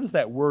righteousness. What does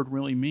that word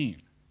really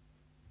mean?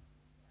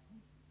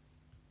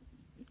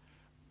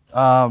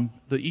 The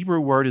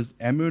Hebrew word is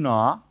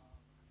emunah,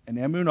 and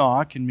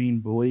emunah can mean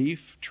belief,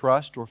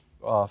 trust,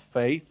 or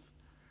faith.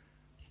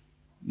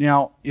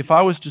 Now, if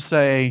I was to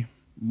say,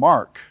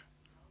 Mark,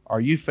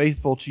 are you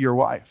faithful to your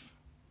wife?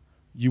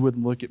 You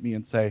wouldn't look at me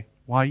and say,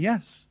 why,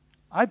 yes,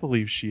 I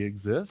believe she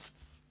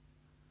exists.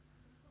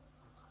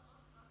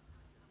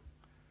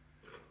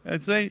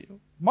 I'd say,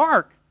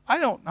 Mark,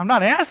 I'm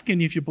not asking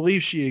you if you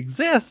believe she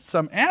exists.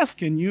 I'm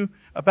asking you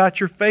about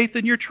your faith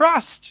and your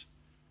trust.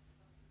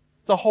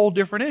 It's a whole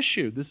different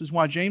issue. This is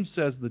why James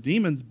says the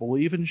demons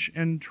believe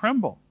and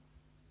tremble.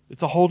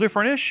 It's a whole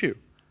different issue.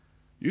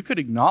 You could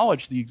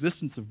acknowledge the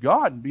existence of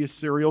God and be a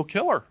serial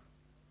killer.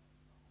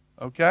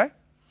 Okay?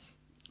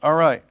 All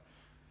right.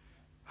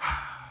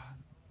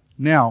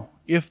 Now,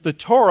 if the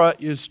Torah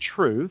is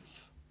truth,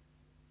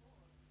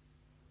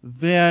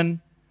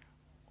 then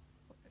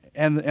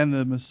and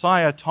the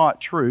Messiah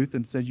taught truth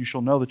and said, you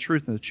shall know the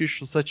truth and the truth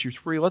shall set you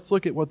free. Let's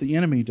look at what the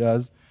enemy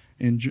does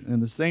in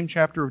the same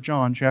chapter of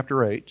John,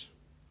 chapter 8.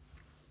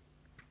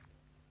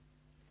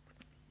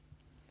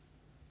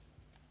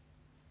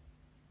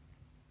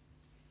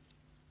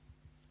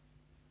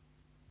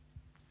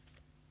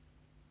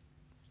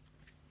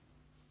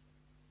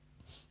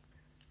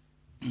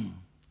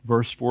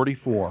 Verse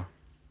 44.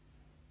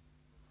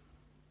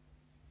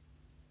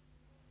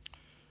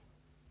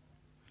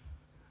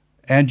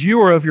 And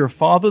you are of your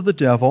father the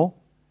devil,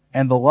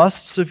 and the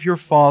lusts of your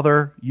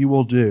father you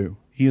will do.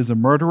 He is a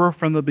murderer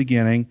from the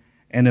beginning,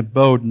 and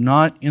abode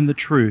not in the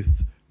truth,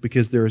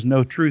 because there is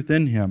no truth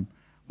in him.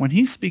 When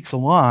he speaks a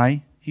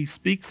lie, he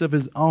speaks of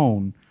his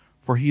own,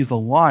 for he is a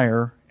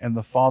liar and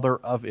the father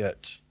of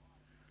it.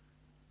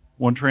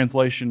 One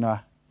translation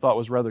I thought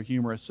was rather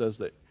humorous says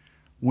that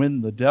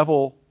when the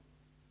devil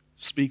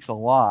speaks a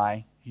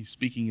lie, he's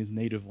speaking his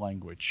native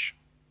language.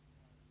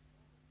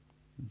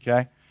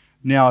 Okay?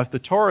 Now, if the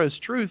Torah is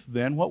truth,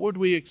 then what would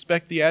we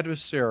expect the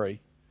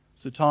adversary,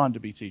 Satan, to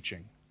be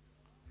teaching?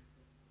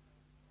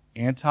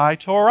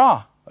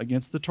 Anti-Torah,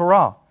 against the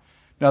Torah.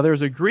 Now,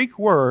 there's a Greek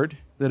word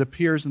that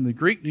appears in the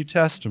Greek New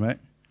Testament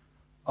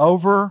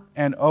over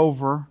and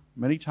over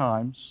many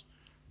times.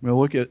 We'll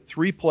look at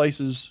 3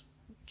 places,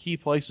 key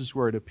places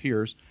where it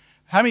appears.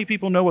 How many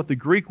people know what the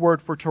Greek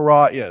word for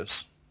Torah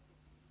is?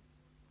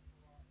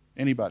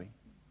 Anybody?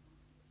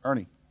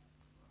 Ernie?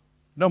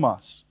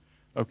 Nomos.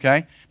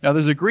 Okay? Now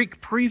there's a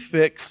Greek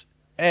prefix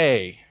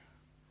a.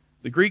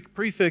 The Greek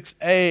prefix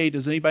a,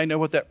 does anybody know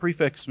what that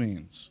prefix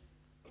means?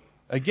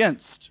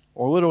 Against,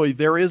 or literally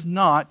there is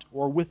not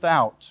or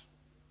without.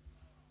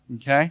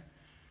 Okay?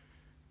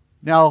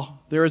 Now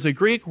there is a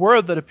Greek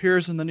word that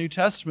appears in the New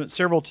Testament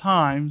several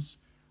times,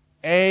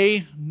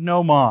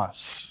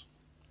 anomos.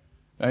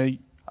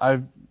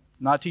 I'm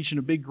not teaching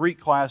a big Greek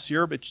class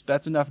here, but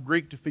that's enough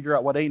Greek to figure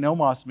out what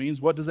anomos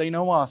means. What does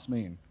anomos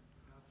mean?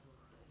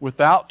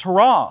 Without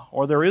Torah,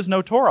 or there is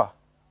no Torah,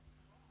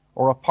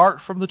 or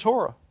apart from the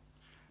Torah.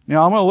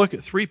 Now I'm going to look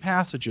at 3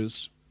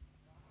 passages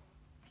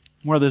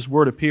where this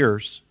word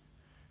appears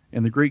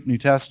in the Greek New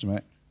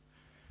Testament.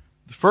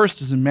 The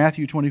first is in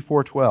Matthew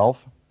 24:12.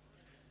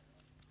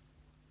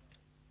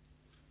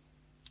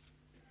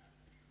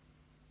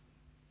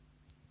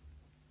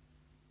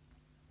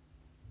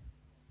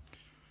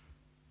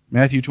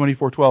 Matthew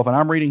 24:12, and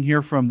I'm reading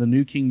here from the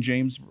New King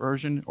James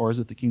Version, or is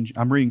it the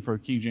I'm reading from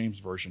King James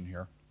Version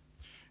here.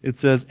 It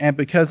says, and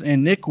because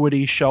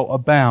iniquity shall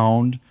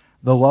abound,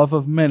 the love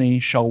of many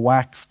shall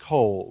wax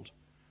cold.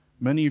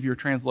 Many of your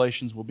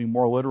translations will be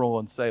more literal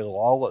and say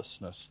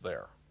lawlessness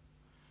there.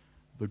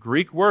 The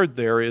Greek word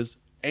there is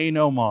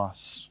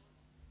anomos,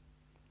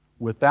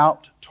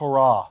 without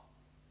Torah.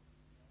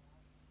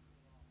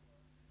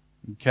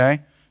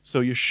 Okay? So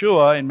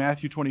Yeshua in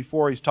Matthew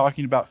 24, he's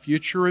talking about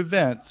future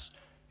events.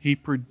 He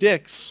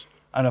predicts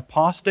an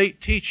apostate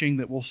teaching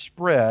that will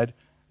spread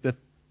that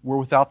we're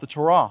without the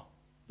Torah,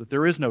 that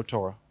there is no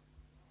Torah.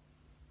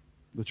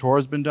 The Torah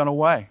has been done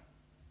away.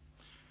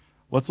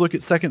 Let's look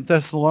at 2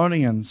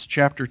 Thessalonians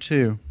chapter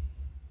 2.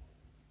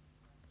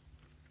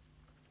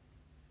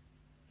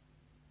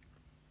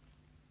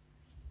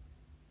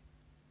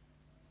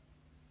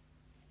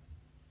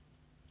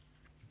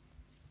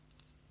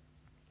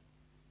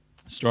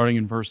 Starting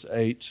in verse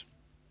 8.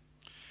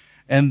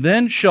 And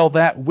then shall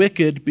that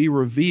wicked be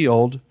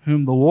revealed,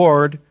 whom the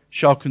Lord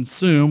shall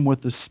consume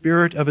with the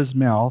spirit of his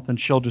mouth, and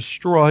shall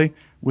destroy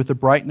with the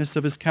brightness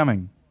of his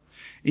coming.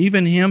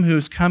 Even him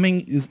whose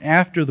coming is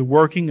after the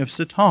working of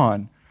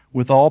Satan,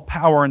 with all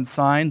power and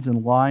signs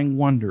and lying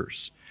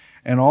wonders,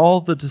 and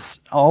all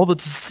the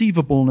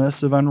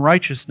deceivableness of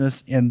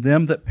unrighteousness in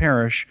them that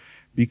perish,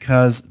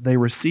 because they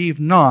receive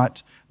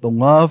not the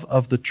love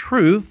of the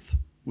truth,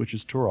 which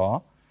is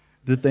Torah,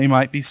 that they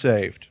might be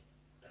saved.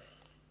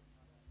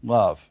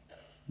 Love.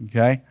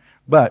 Okay?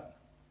 But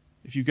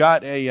if you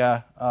got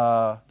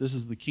this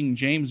is the King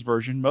James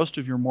Version, most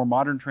of your more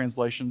modern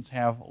translations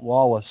have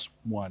lawless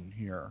one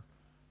here.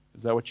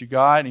 Is that what you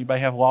got?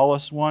 Anybody have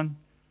lawless one?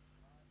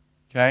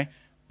 Okay?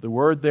 The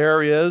word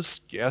there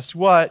is, guess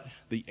what?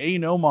 The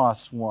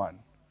anomos one.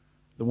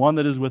 The one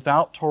that is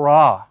without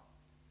Torah.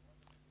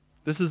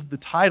 This is the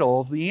title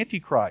of the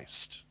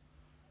Antichrist.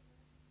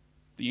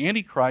 The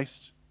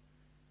Antichrist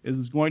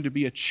is going to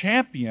be a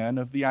champion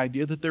of the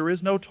idea that there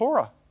is no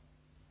Torah.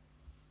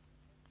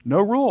 No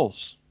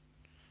rules.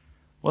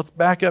 Let's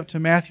back up to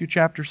Matthew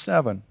chapter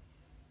 7.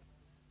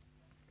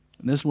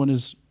 And this one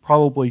is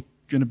probably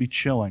going to be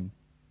chilling.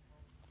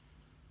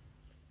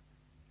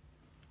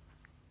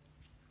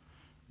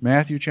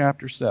 Matthew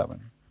chapter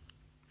 7.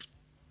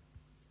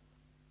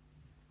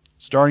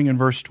 Starting in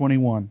verse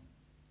 21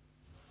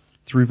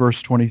 through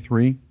verse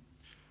 23.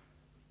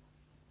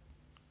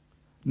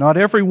 Not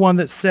everyone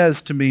that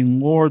says to me,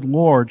 Lord,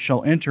 Lord,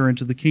 shall enter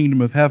into the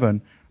kingdom of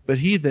heaven, but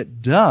he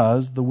that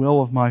does the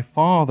will of my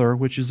Father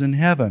which is in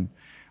heaven.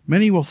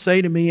 Many will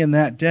say to me in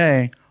that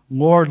day,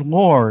 Lord,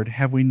 Lord,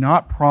 have we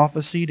not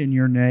prophesied in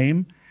your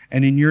name,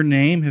 and in your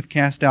name have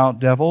cast out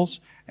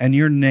devils, and in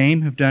your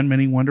name have done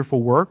many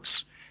wonderful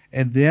works?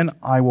 And then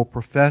I will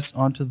profess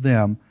unto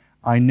them,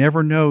 I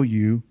never knew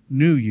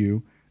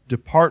you,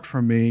 depart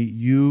from me,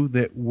 you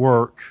that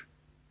work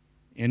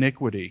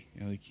iniquity,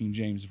 in the King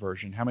James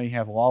Version. How many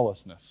have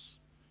lawlessness?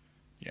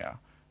 Yeah.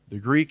 The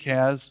Greek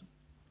has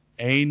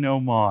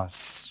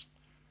anomos,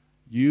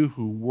 you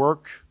who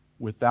work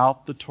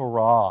without the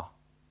Torah.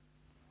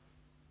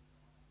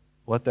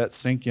 Let that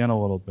sink in a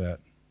little bit.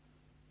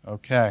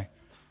 Okay.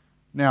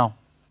 Now,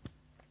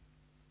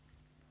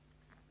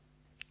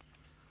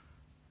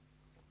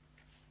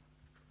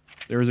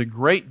 there is a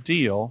great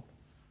deal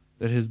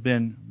that has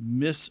been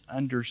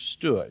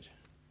misunderstood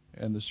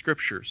in the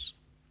Scriptures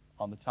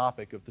on the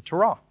topic of the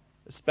Torah,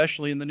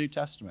 especially in the New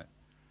Testament.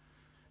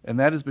 And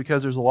that is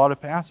because there's a lot of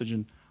passage,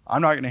 and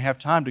I'm not going to have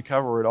time to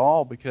cover it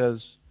all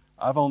because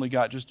I've only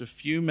got just a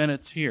few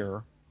minutes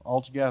here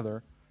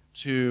altogether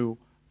to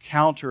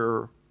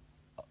counter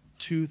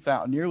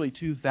nearly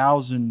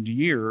 2,000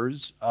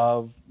 years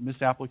of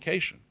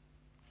misapplication.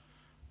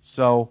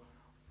 So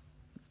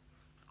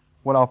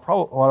what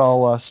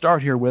I'll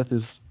start here with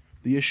is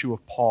the issue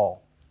of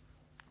Paul.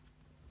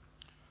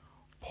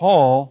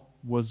 Paul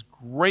was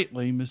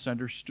greatly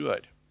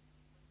misunderstood.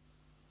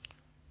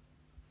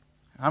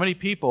 How many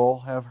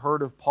people have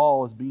heard of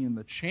Paul as being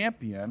the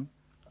champion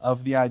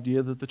of the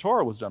idea that the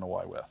Torah was done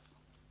away with,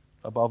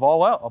 above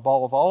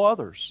all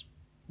others?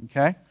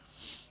 Okay?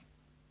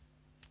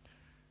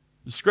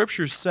 The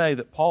Scriptures say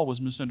that Paul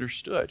was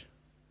misunderstood.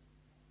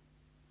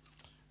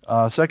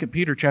 2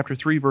 Peter chapter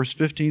 3, verse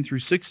 15 through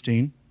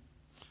 16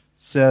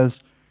 says,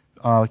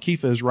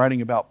 Kepha is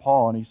writing about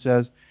Paul, and he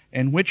says,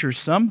 and which are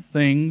some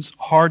things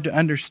hard to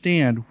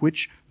understand,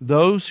 which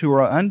those who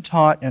are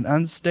untaught and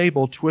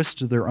unstable twist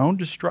to their own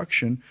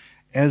destruction,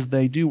 as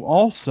they do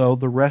also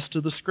the rest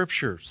of the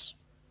Scriptures.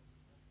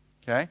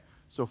 Okay?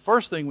 So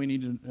first thing we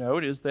need to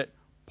note is that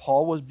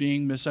Paul was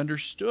being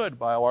misunderstood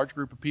by a large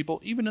group of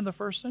people, even in the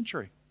first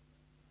century.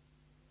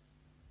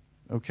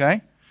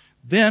 Okay?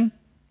 Then,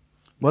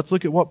 let's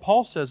look at what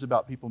Paul says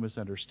about people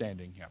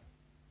misunderstanding him.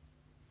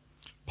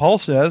 Paul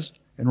says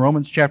in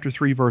Romans chapter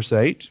 3, verse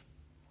 8,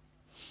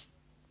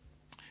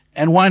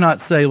 and why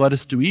not say, let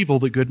us do evil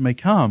that good may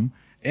come,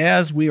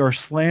 as we are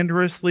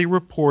slanderously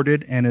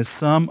reported, and as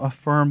some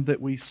affirm that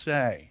we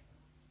say.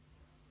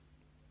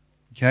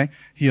 Okay?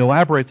 He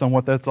elaborates on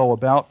what that's all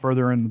about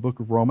further in the book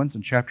of Romans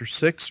in chapter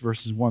 6,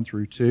 verses 1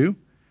 through 2.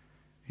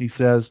 He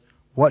says,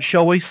 what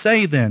shall we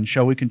say then?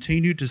 Shall we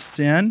continue to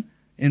sin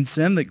in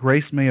sin that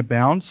grace may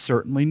abound?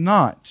 Certainly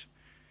not.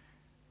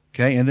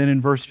 Okay, and then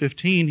in verse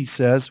 15 he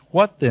says,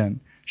 what then?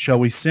 Shall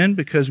we sin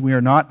because we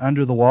are not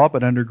under the law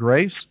but under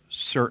grace?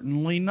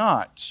 Certainly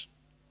not.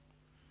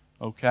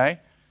 Okay?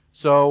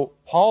 So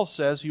Paul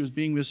says he was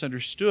being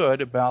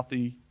misunderstood about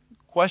the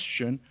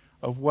question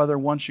of whether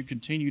one should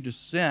continue to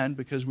sin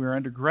because we are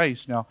under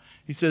grace. Now,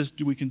 he says,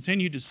 do we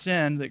continue to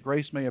sin that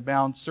grace may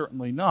abound?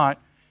 Certainly not.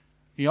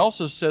 He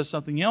also says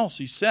something else.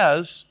 He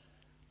says,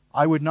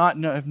 I would not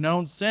have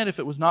known sin if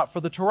it was not for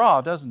the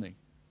Torah, doesn't he?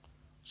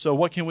 So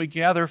what can we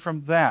gather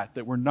from that?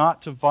 That we're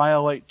not to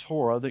violate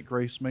Torah that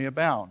grace may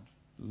abound.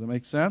 Does that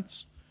make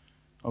sense?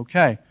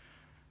 Okay.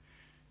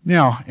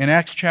 Now, in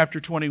Acts chapter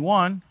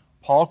 21,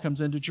 Paul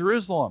comes into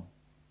Jerusalem.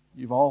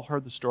 You've all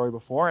heard the story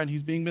before, and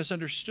he's being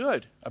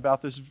misunderstood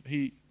about this.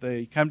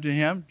 They come to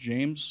him,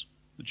 James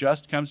the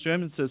just comes to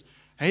him and says,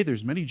 hey,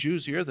 there's many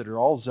Jews here that are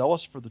all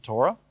zealous for the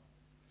Torah.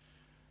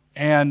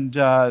 And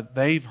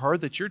they've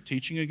heard that you're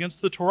teaching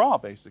against the Torah,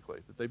 basically.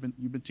 That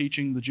you've been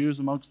teaching the Jews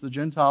amongst the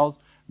Gentiles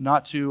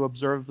not to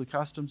observe the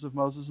customs of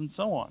Moses and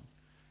so on.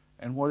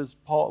 And what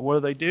do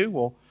they do?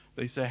 Well,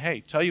 they say,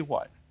 hey, tell you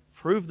what,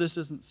 prove this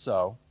isn't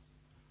so.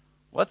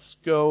 Let's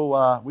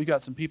go. We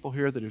got some people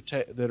here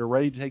that are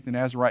ready to take the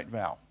Nazirite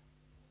vow.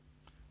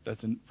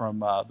 That's from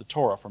the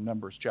Torah, from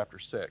Numbers chapter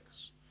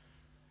 6.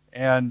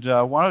 And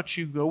why don't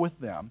you go with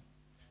them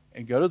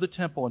and go to the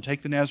temple and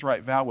take the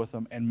Nazirite vow with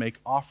them and make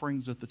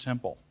offerings at the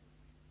temple.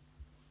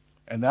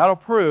 And that'll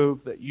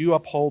prove that you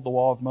uphold the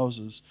law of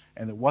Moses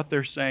and that what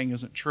they're saying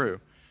isn't true.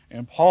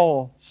 And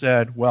Paul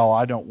said, well,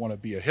 I don't want to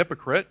be a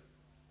hypocrite.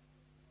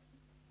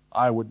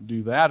 I wouldn't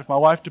do that if my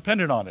life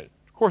depended on it.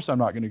 Of course I'm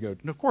not going to go.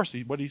 And of course,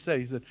 what did he say?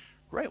 He said,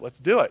 great, let's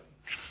do it.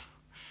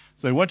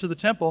 So he went to the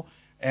temple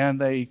and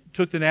they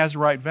took the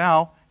Nazirite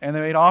vow and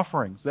they made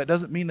offerings. That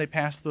doesn't mean they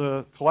passed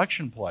the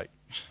collection plate.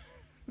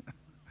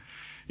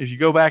 If you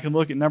go back and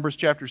look at Numbers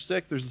chapter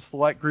 6, there's a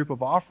select group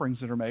of offerings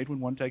that are made when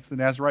one takes the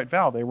Nazirite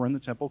vow. They were in the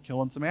temple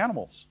killing some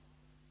animals.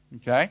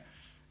 Okay?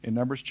 In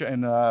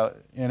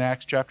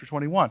Acts chapter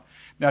 21.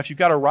 Now, if you've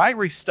got a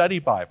Ryrie Study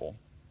Bible,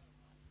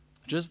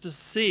 just to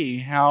see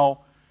how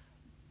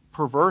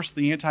perverse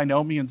the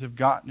antinomians have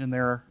gotten in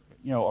their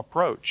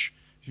approach,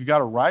 if you've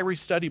got a Ryrie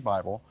Study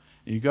Bible,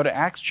 and you go to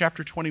Acts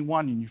chapter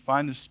 21 and you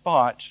find the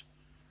spot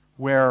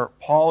where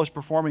Paul is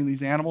performing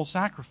these animal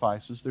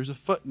sacrifices, there's a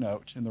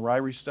footnote in the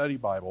Ryrie Study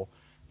Bible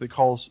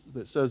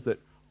that says that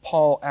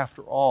Paul,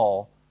 after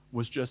all,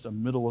 was just a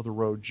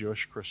middle-of-the-road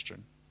Jewish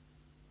Christian.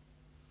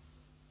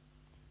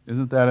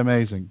 Isn't that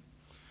amazing?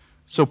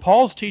 So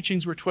Paul's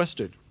teachings were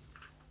twisted.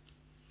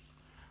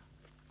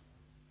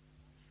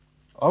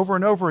 Over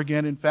and over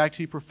again, in fact,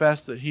 he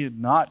professed that he had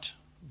not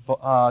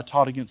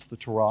taught against the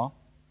Torah.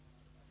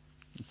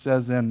 It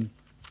says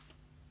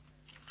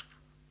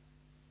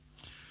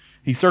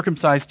he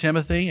circumcised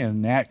Timothy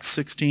in Acts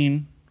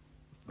 16,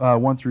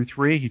 1 through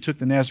 3. He took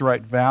the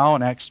Nazirite vow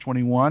in Acts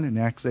 21 and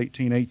Acts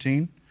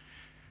 18:18.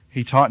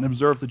 He taught and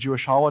observed the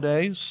Jewish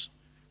holidays.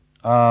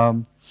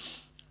 And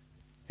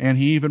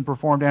he even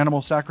performed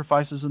animal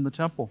sacrifices in the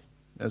temple,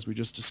 as we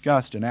just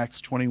discussed in Acts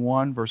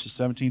 21, verses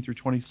 17 through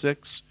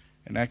 26,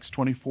 and Acts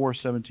 24,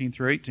 17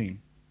 through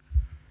 18.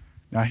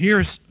 Now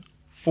here's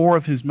 4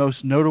 of his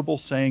most notable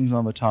sayings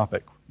on the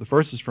topic. The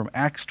first is from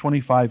Acts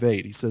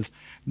 25:8. He says,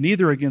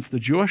 neither against the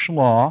Jewish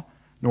law,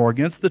 nor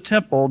against the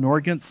temple, nor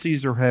against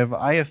Caesar have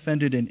I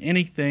offended in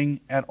anything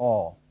at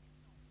all.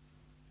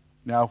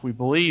 Now, if we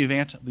believe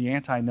the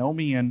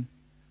antinomian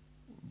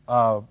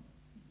out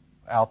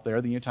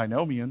there, the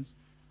antinomians,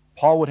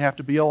 Paul would have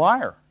to be a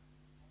liar.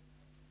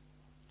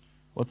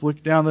 Let's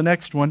look down the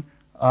next one.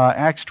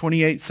 Acts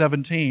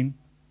 28:17.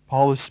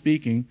 Paul is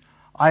speaking.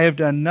 I have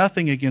done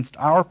nothing against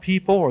our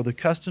people or the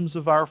customs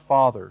of our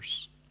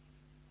fathers.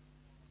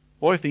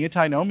 Boy, if the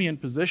antinomian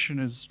position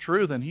is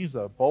true, then he's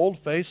a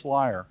bold-faced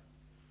liar.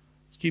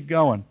 Let's keep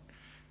going.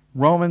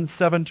 Romans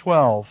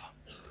 7:12.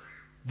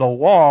 The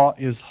law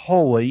is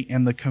holy,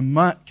 and the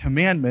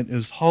commandment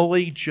is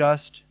holy,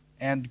 just,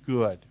 and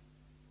good.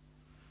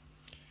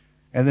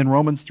 And then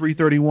Romans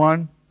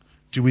 3:31.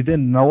 Do we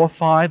then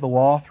nullify the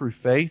law through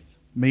faith?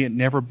 May it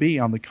never be.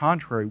 On the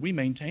contrary, we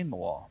maintain the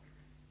law.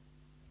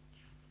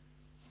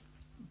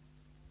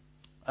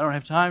 I don't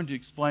have time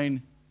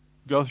to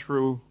go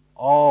through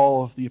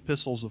all of the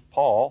epistles of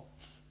Paul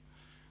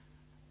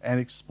and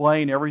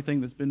explain everything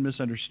that's been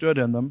misunderstood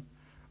in them,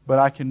 but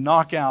I can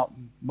knock out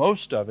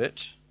most of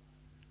it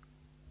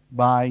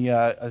by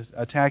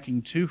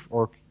attacking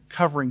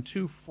covering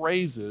 2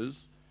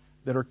 phrases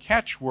that are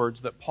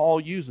catchwords that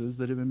Paul uses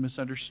that have been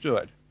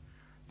misunderstood.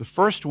 The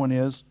first one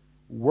is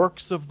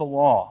works of the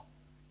law,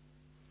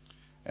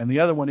 and the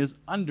other one is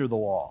under the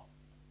law.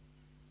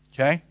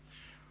 Okay?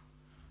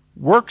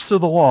 Works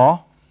of the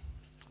law,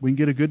 we can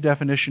get a good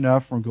definition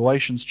of from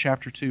Galatians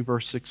chapter 2,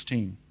 verse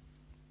 16.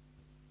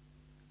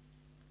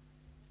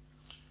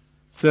 It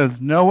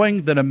says,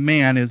 knowing that a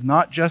man is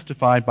not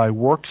justified by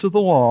works of the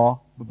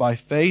law, but by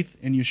faith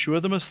in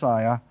Yeshua the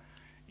Messiah,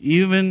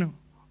 even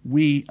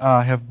we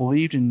have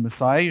believed in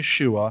Messiah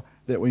Yeshua,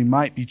 that we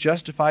might be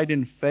justified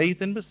in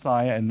faith in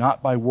Messiah and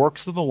not by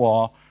works of the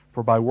law,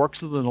 for by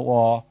works of the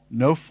law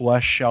no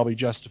flesh shall be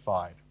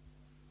justified.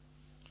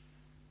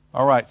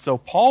 All right, so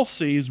Paul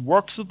sees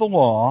works of the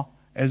law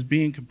as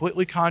being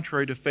completely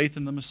contrary to faith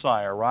in the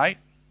Messiah, right?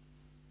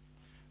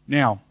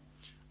 Now,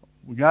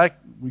 we got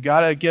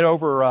to get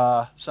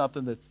over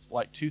something that's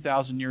like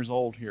 2,000 years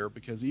old here,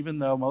 because even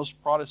though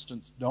most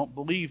Protestants don't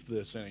believe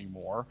this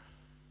anymore,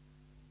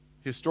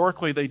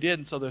 historically they did,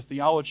 and so their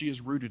theology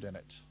is rooted in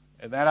it.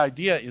 And that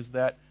idea is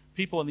that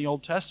people in the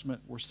Old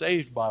Testament were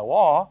saved by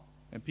law,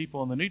 and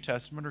people in the New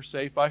Testament are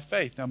saved by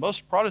faith. Now,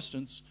 most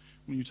Protestants,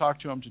 when you talk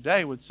to them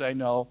today, would say,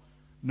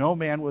 no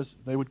man was,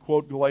 they would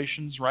quote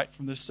Galatians right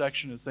from this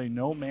section and say,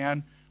 no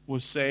man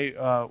was saved,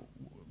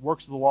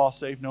 works of the law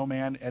saved no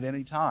man at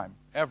any time,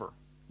 ever.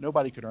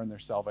 Nobody could earn their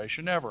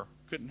salvation, ever.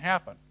 Couldn't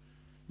happen.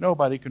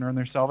 Nobody can earn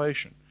their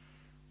salvation.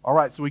 All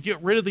right, so we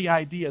get rid of the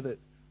idea that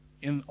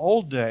in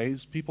old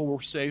days, people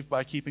were saved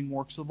by keeping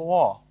works of the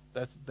law.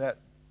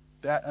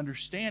 That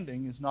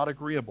understanding is not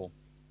agreeable.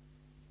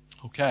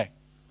 Okay.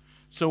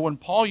 So when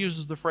Paul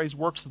uses the phrase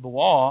works of the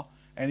law,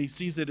 and he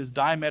sees it as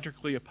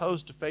diametrically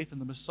opposed to faith in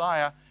the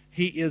Messiah,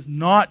 he is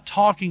not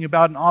talking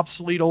about an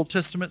obsolete Old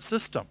Testament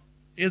system,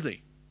 is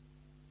he?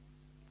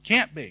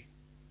 Can't be.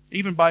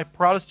 Even by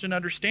Protestant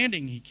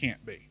understanding, he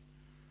can't be.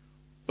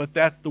 But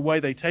that's the way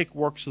they take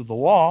works of the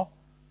law,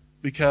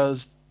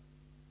 because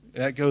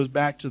that goes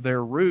back to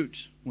their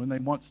root when they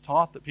once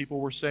taught that people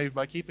were saved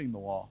by keeping the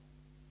law.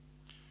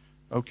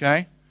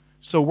 Okay?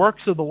 So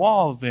works of the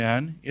law,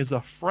 then, is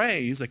a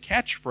phrase, a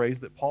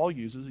catchphrase that Paul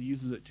uses. He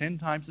uses it 10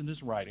 times in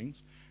his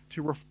writings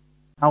to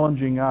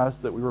challenging us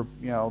that we were,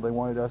 they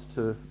wanted us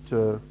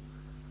to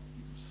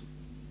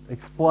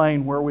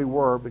explain where we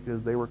were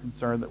because they were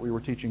concerned that we were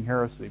teaching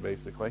heresy,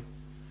 basically.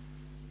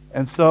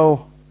 And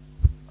so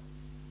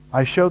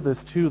I showed this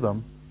to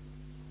them,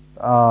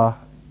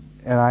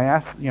 and I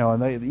asked,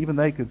 and even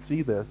they could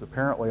see this,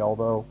 apparently,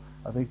 although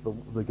I think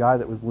the guy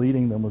that was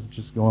leading them was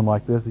just going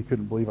like this. He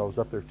couldn't believe I was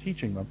up there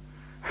teaching them.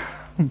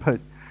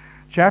 But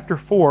chapter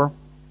 4,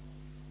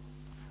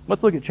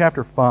 let's look at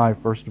chapter 5,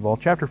 first of all.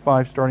 Chapter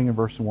 5, starting in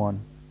verse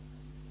 1.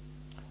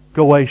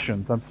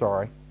 Galatians, I'm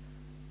sorry.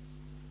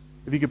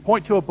 If you could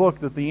point to a book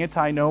that the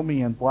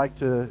antinomians like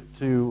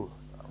to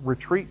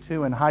retreat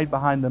to and hide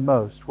behind the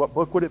most, what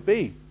book would it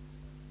be?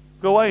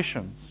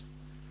 Galatians.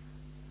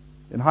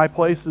 In high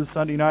places,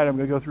 Sunday night, I'm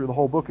going to go through the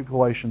whole book of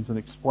Galatians and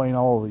explain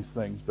all of these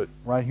things. But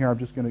right here, I'm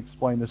just going to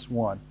explain this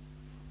one.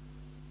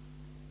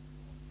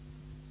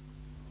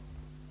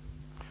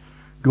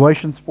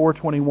 Galatians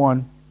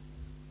 4:21.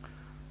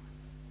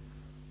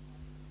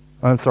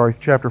 I'm sorry,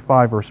 chapter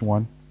 5, verse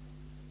 1.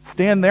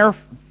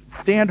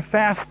 Stand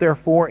fast,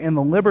 therefore, in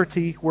the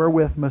liberty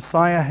wherewith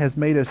Messiah has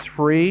made us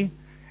free,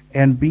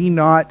 and be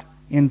not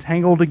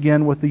entangled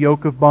again with the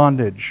yoke of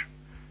bondage.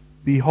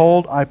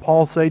 Behold, I,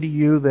 Paul, say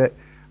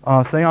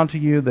unto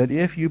you that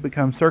if you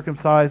become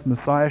circumcised,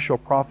 Messiah shall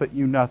profit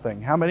you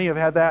nothing. How many have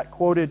had that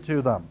quoted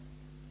to them?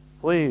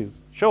 Please,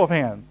 show of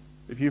hands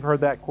if you've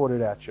heard that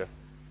quoted at you.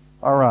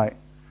 All right.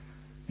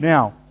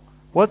 Now,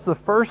 what's the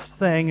first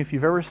thing, if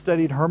you've ever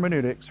studied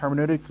hermeneutics?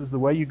 Hermeneutics is the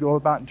way you go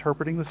about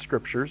interpreting the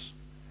Scriptures.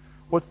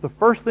 What's the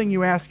first thing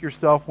you ask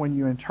yourself when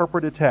you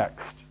interpret a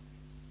text?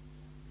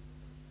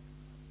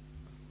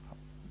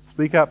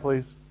 Speak up,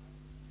 please.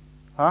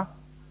 Huh?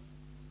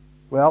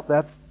 Well,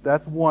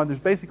 that's one. There's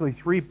basically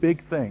three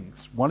big things.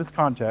 One is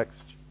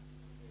context.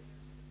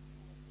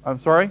 I'm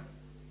sorry?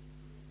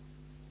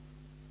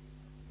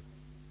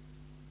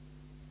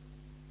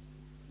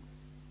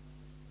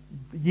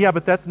 Yeah,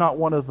 but that's not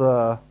one of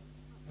the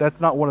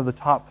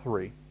top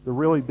three. The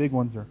really big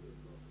ones are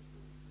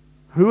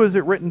who is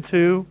it written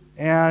to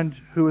and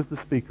who is the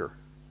speaker.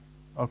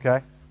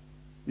 Okay?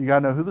 You got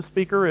to know who the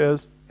speaker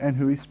is and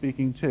who he's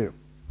speaking to.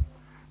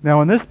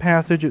 Now in this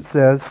passage it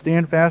says,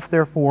 "Stand fast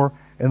therefore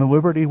in the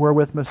liberty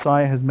wherewith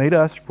Messiah has made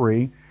us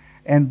free,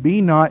 and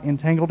be not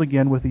entangled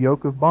again with the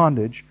yoke of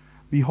bondage.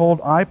 Behold,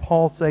 I,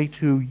 Paul, say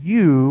to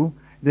you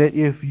that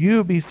if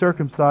you be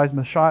circumcised,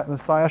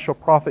 Messiah shall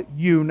profit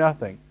you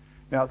nothing."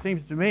 Now it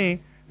seems to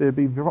me that it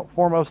would be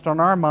foremost on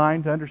our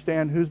mind to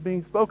understand who's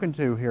being spoken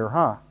to here,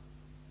 huh?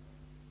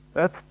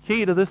 That's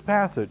key to this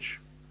passage.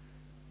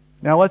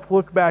 Now let's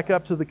look back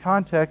up to the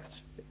context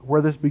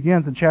where this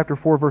begins in chapter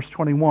 4, verse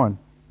 21.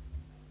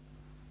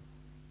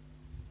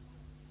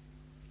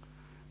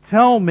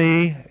 "Tell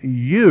me,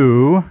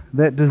 you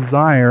that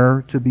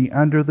desire to be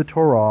under the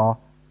Torah,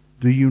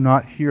 do you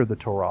not hear the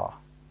Torah?"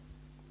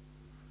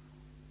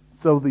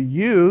 So the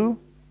 "you"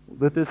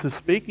 that this is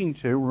speaking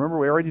to, remember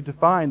we already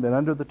defined that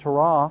under the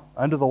Torah,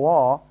 under the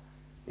law,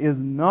 is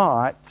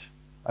not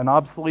an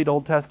obsolete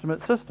Old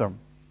Testament system.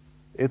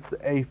 It's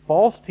a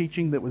false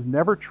teaching that was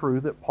never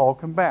true that Paul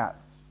combats.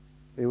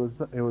 It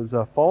was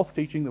a false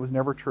teaching that was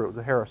never true. It was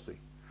a heresy.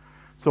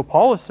 So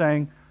Paul is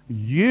saying,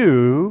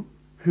 you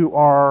who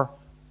are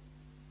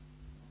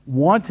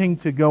wanting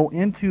to go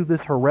into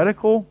this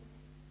heretical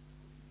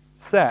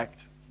sect,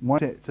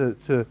 want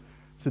to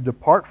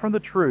depart from the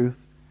truth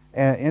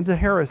and into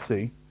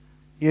heresy,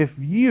 if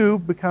you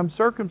become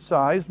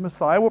circumcised,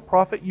 Messiah will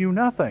profit you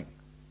nothing.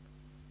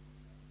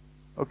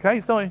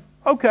 Okay, so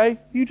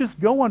you just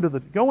go into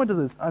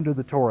this under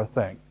the Torah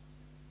thing.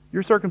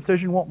 Your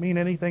circumcision won't mean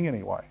anything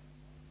anyway.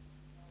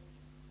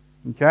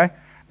 Okay?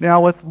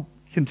 Now let's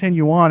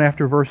continue on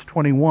after verse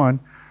 21.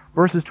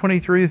 Verses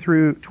 22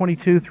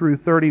 through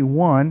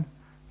 31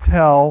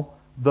 tell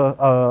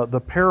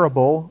the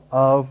parable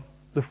of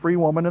the free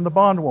woman and the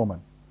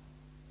bondwoman.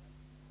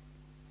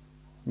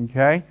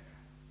 Okay?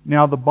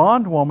 Now the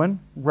bondwoman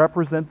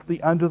represents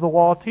the under the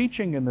law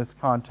teaching in this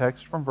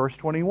context from verse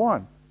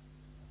 21.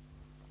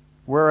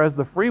 Whereas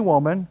the free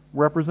woman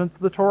represents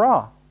the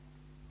Torah.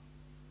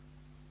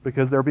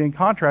 Because they're being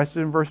contrasted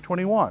in verse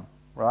 21,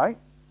 right?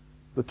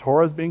 The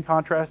Torah is being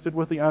contrasted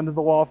with the under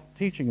the law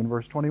teaching in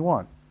verse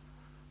 21.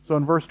 So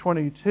in verse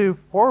 22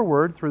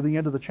 forward through the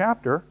end of the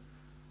chapter,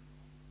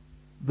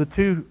 the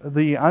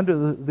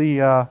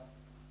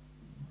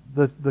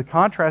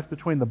contrast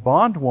between the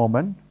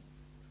bondwoman,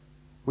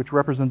 which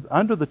represents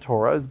under the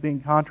Torah, is being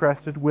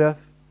contrasted with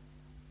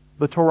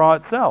the Torah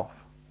itself.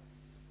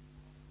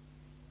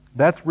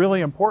 That's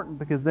really important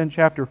because then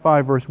chapter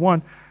 5, verse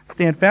 1,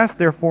 stand fast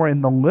therefore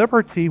in the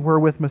liberty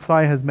wherewith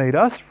Messiah has made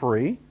us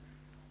free,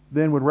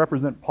 then would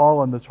represent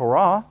Paul and the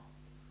Torah.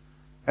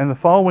 And the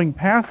following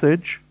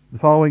passage,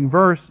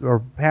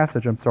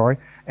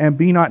 and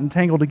be not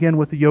entangled again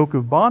with the yoke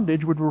of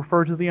bondage would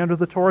refer to the under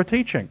the Torah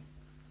teaching.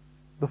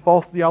 The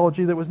false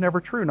theology that was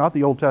never true, not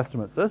the Old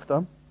Testament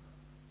system.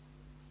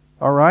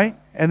 All right?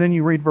 And then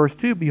you read verse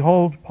 2,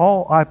 behold,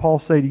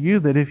 Paul say to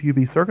you that if you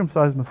be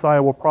circumcised,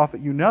 Messiah will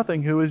profit you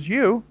nothing. Who is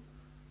you?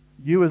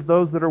 You as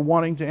those that are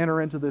wanting to enter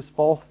into this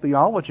false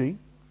theology.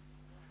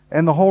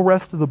 And the whole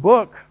rest of the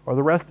book, or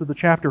the rest of the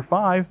chapter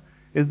 5,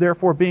 is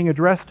therefore being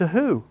addressed to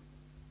who?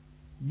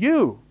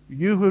 You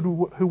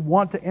who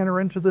want to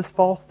enter into this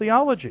false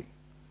theology.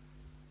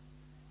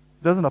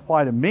 It doesn't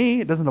apply to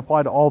me. It doesn't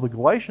apply to all the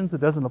Galatians.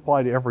 It doesn't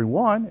apply to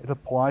everyone. It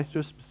applies to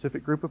a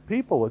specific group of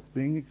people. It's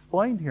being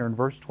explained here in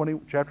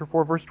chapter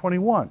 4, verse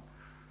 21.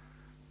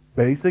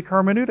 Basic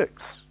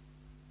hermeneutics.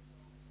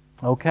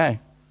 Okay.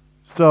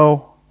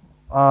 So,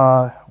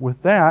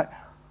 with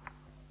that,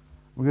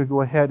 we're going to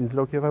go ahead. Is it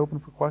okay if I open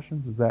for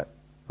questions? Is that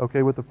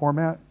okay with the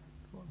format?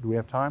 Do we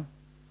have time?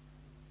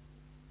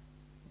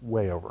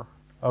 Way over.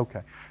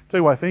 Okay. Tell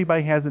you what, if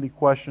anybody has any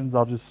questions,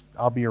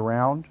 I'll be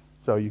around,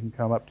 so you can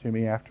come up to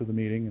me after the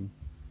meeting and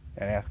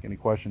ask any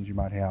questions you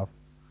might have.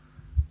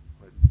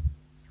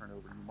 Turn it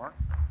over to you, Mark.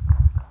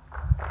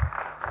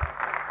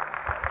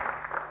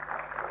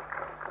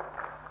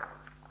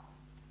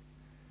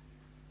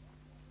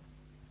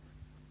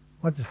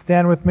 Why don't you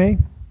stand with me?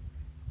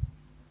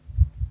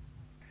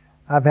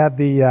 I've had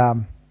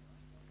the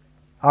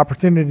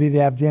opportunity to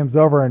have James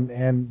over,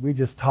 and we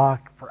just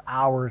talk for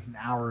hours and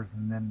hours,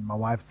 and then my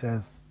wife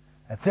says,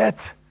 "That's it.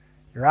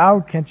 You're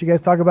out. Can't you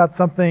guys talk about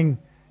something,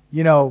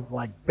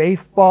 like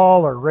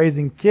baseball or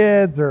raising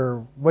kids or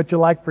what you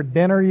like for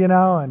dinner,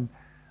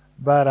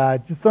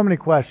 But just so many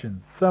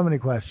questions.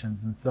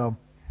 And so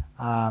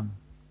God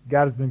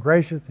has been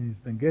gracious, and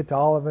He's been good to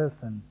all of us,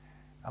 and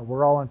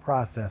we're all in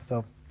process.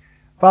 So,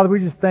 Father, we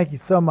just thank you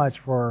so much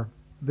for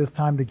this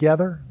time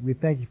together. We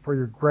thank you for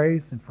your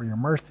grace and for your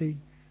mercy.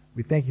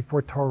 We thank you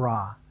for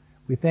Torah.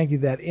 We thank you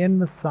that in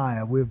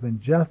Messiah we've been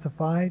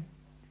justified,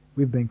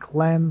 we've been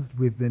cleansed,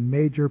 we've been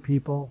made your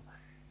people,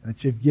 and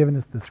that you've given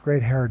us this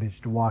great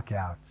heritage to walk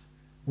out.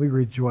 We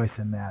rejoice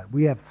in that.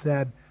 We have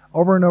said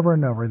over and over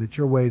and over that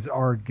your ways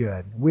are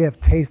good. We have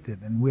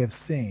tasted and we have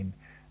seen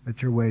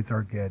that your ways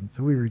are good. And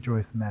so we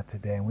rejoice in that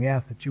today. And we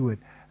ask that you would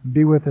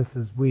be with us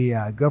as we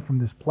go from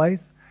this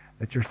place,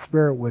 that your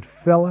Spirit would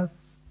fill us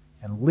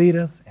and lead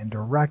us and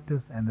direct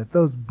us, and that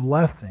those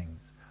blessings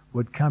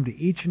would come to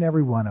each and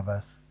every one of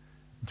us,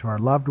 and to our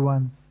loved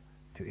ones,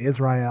 to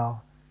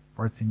Israel.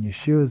 For it's in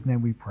Yeshua's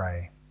name we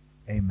pray.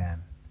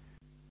 Amen.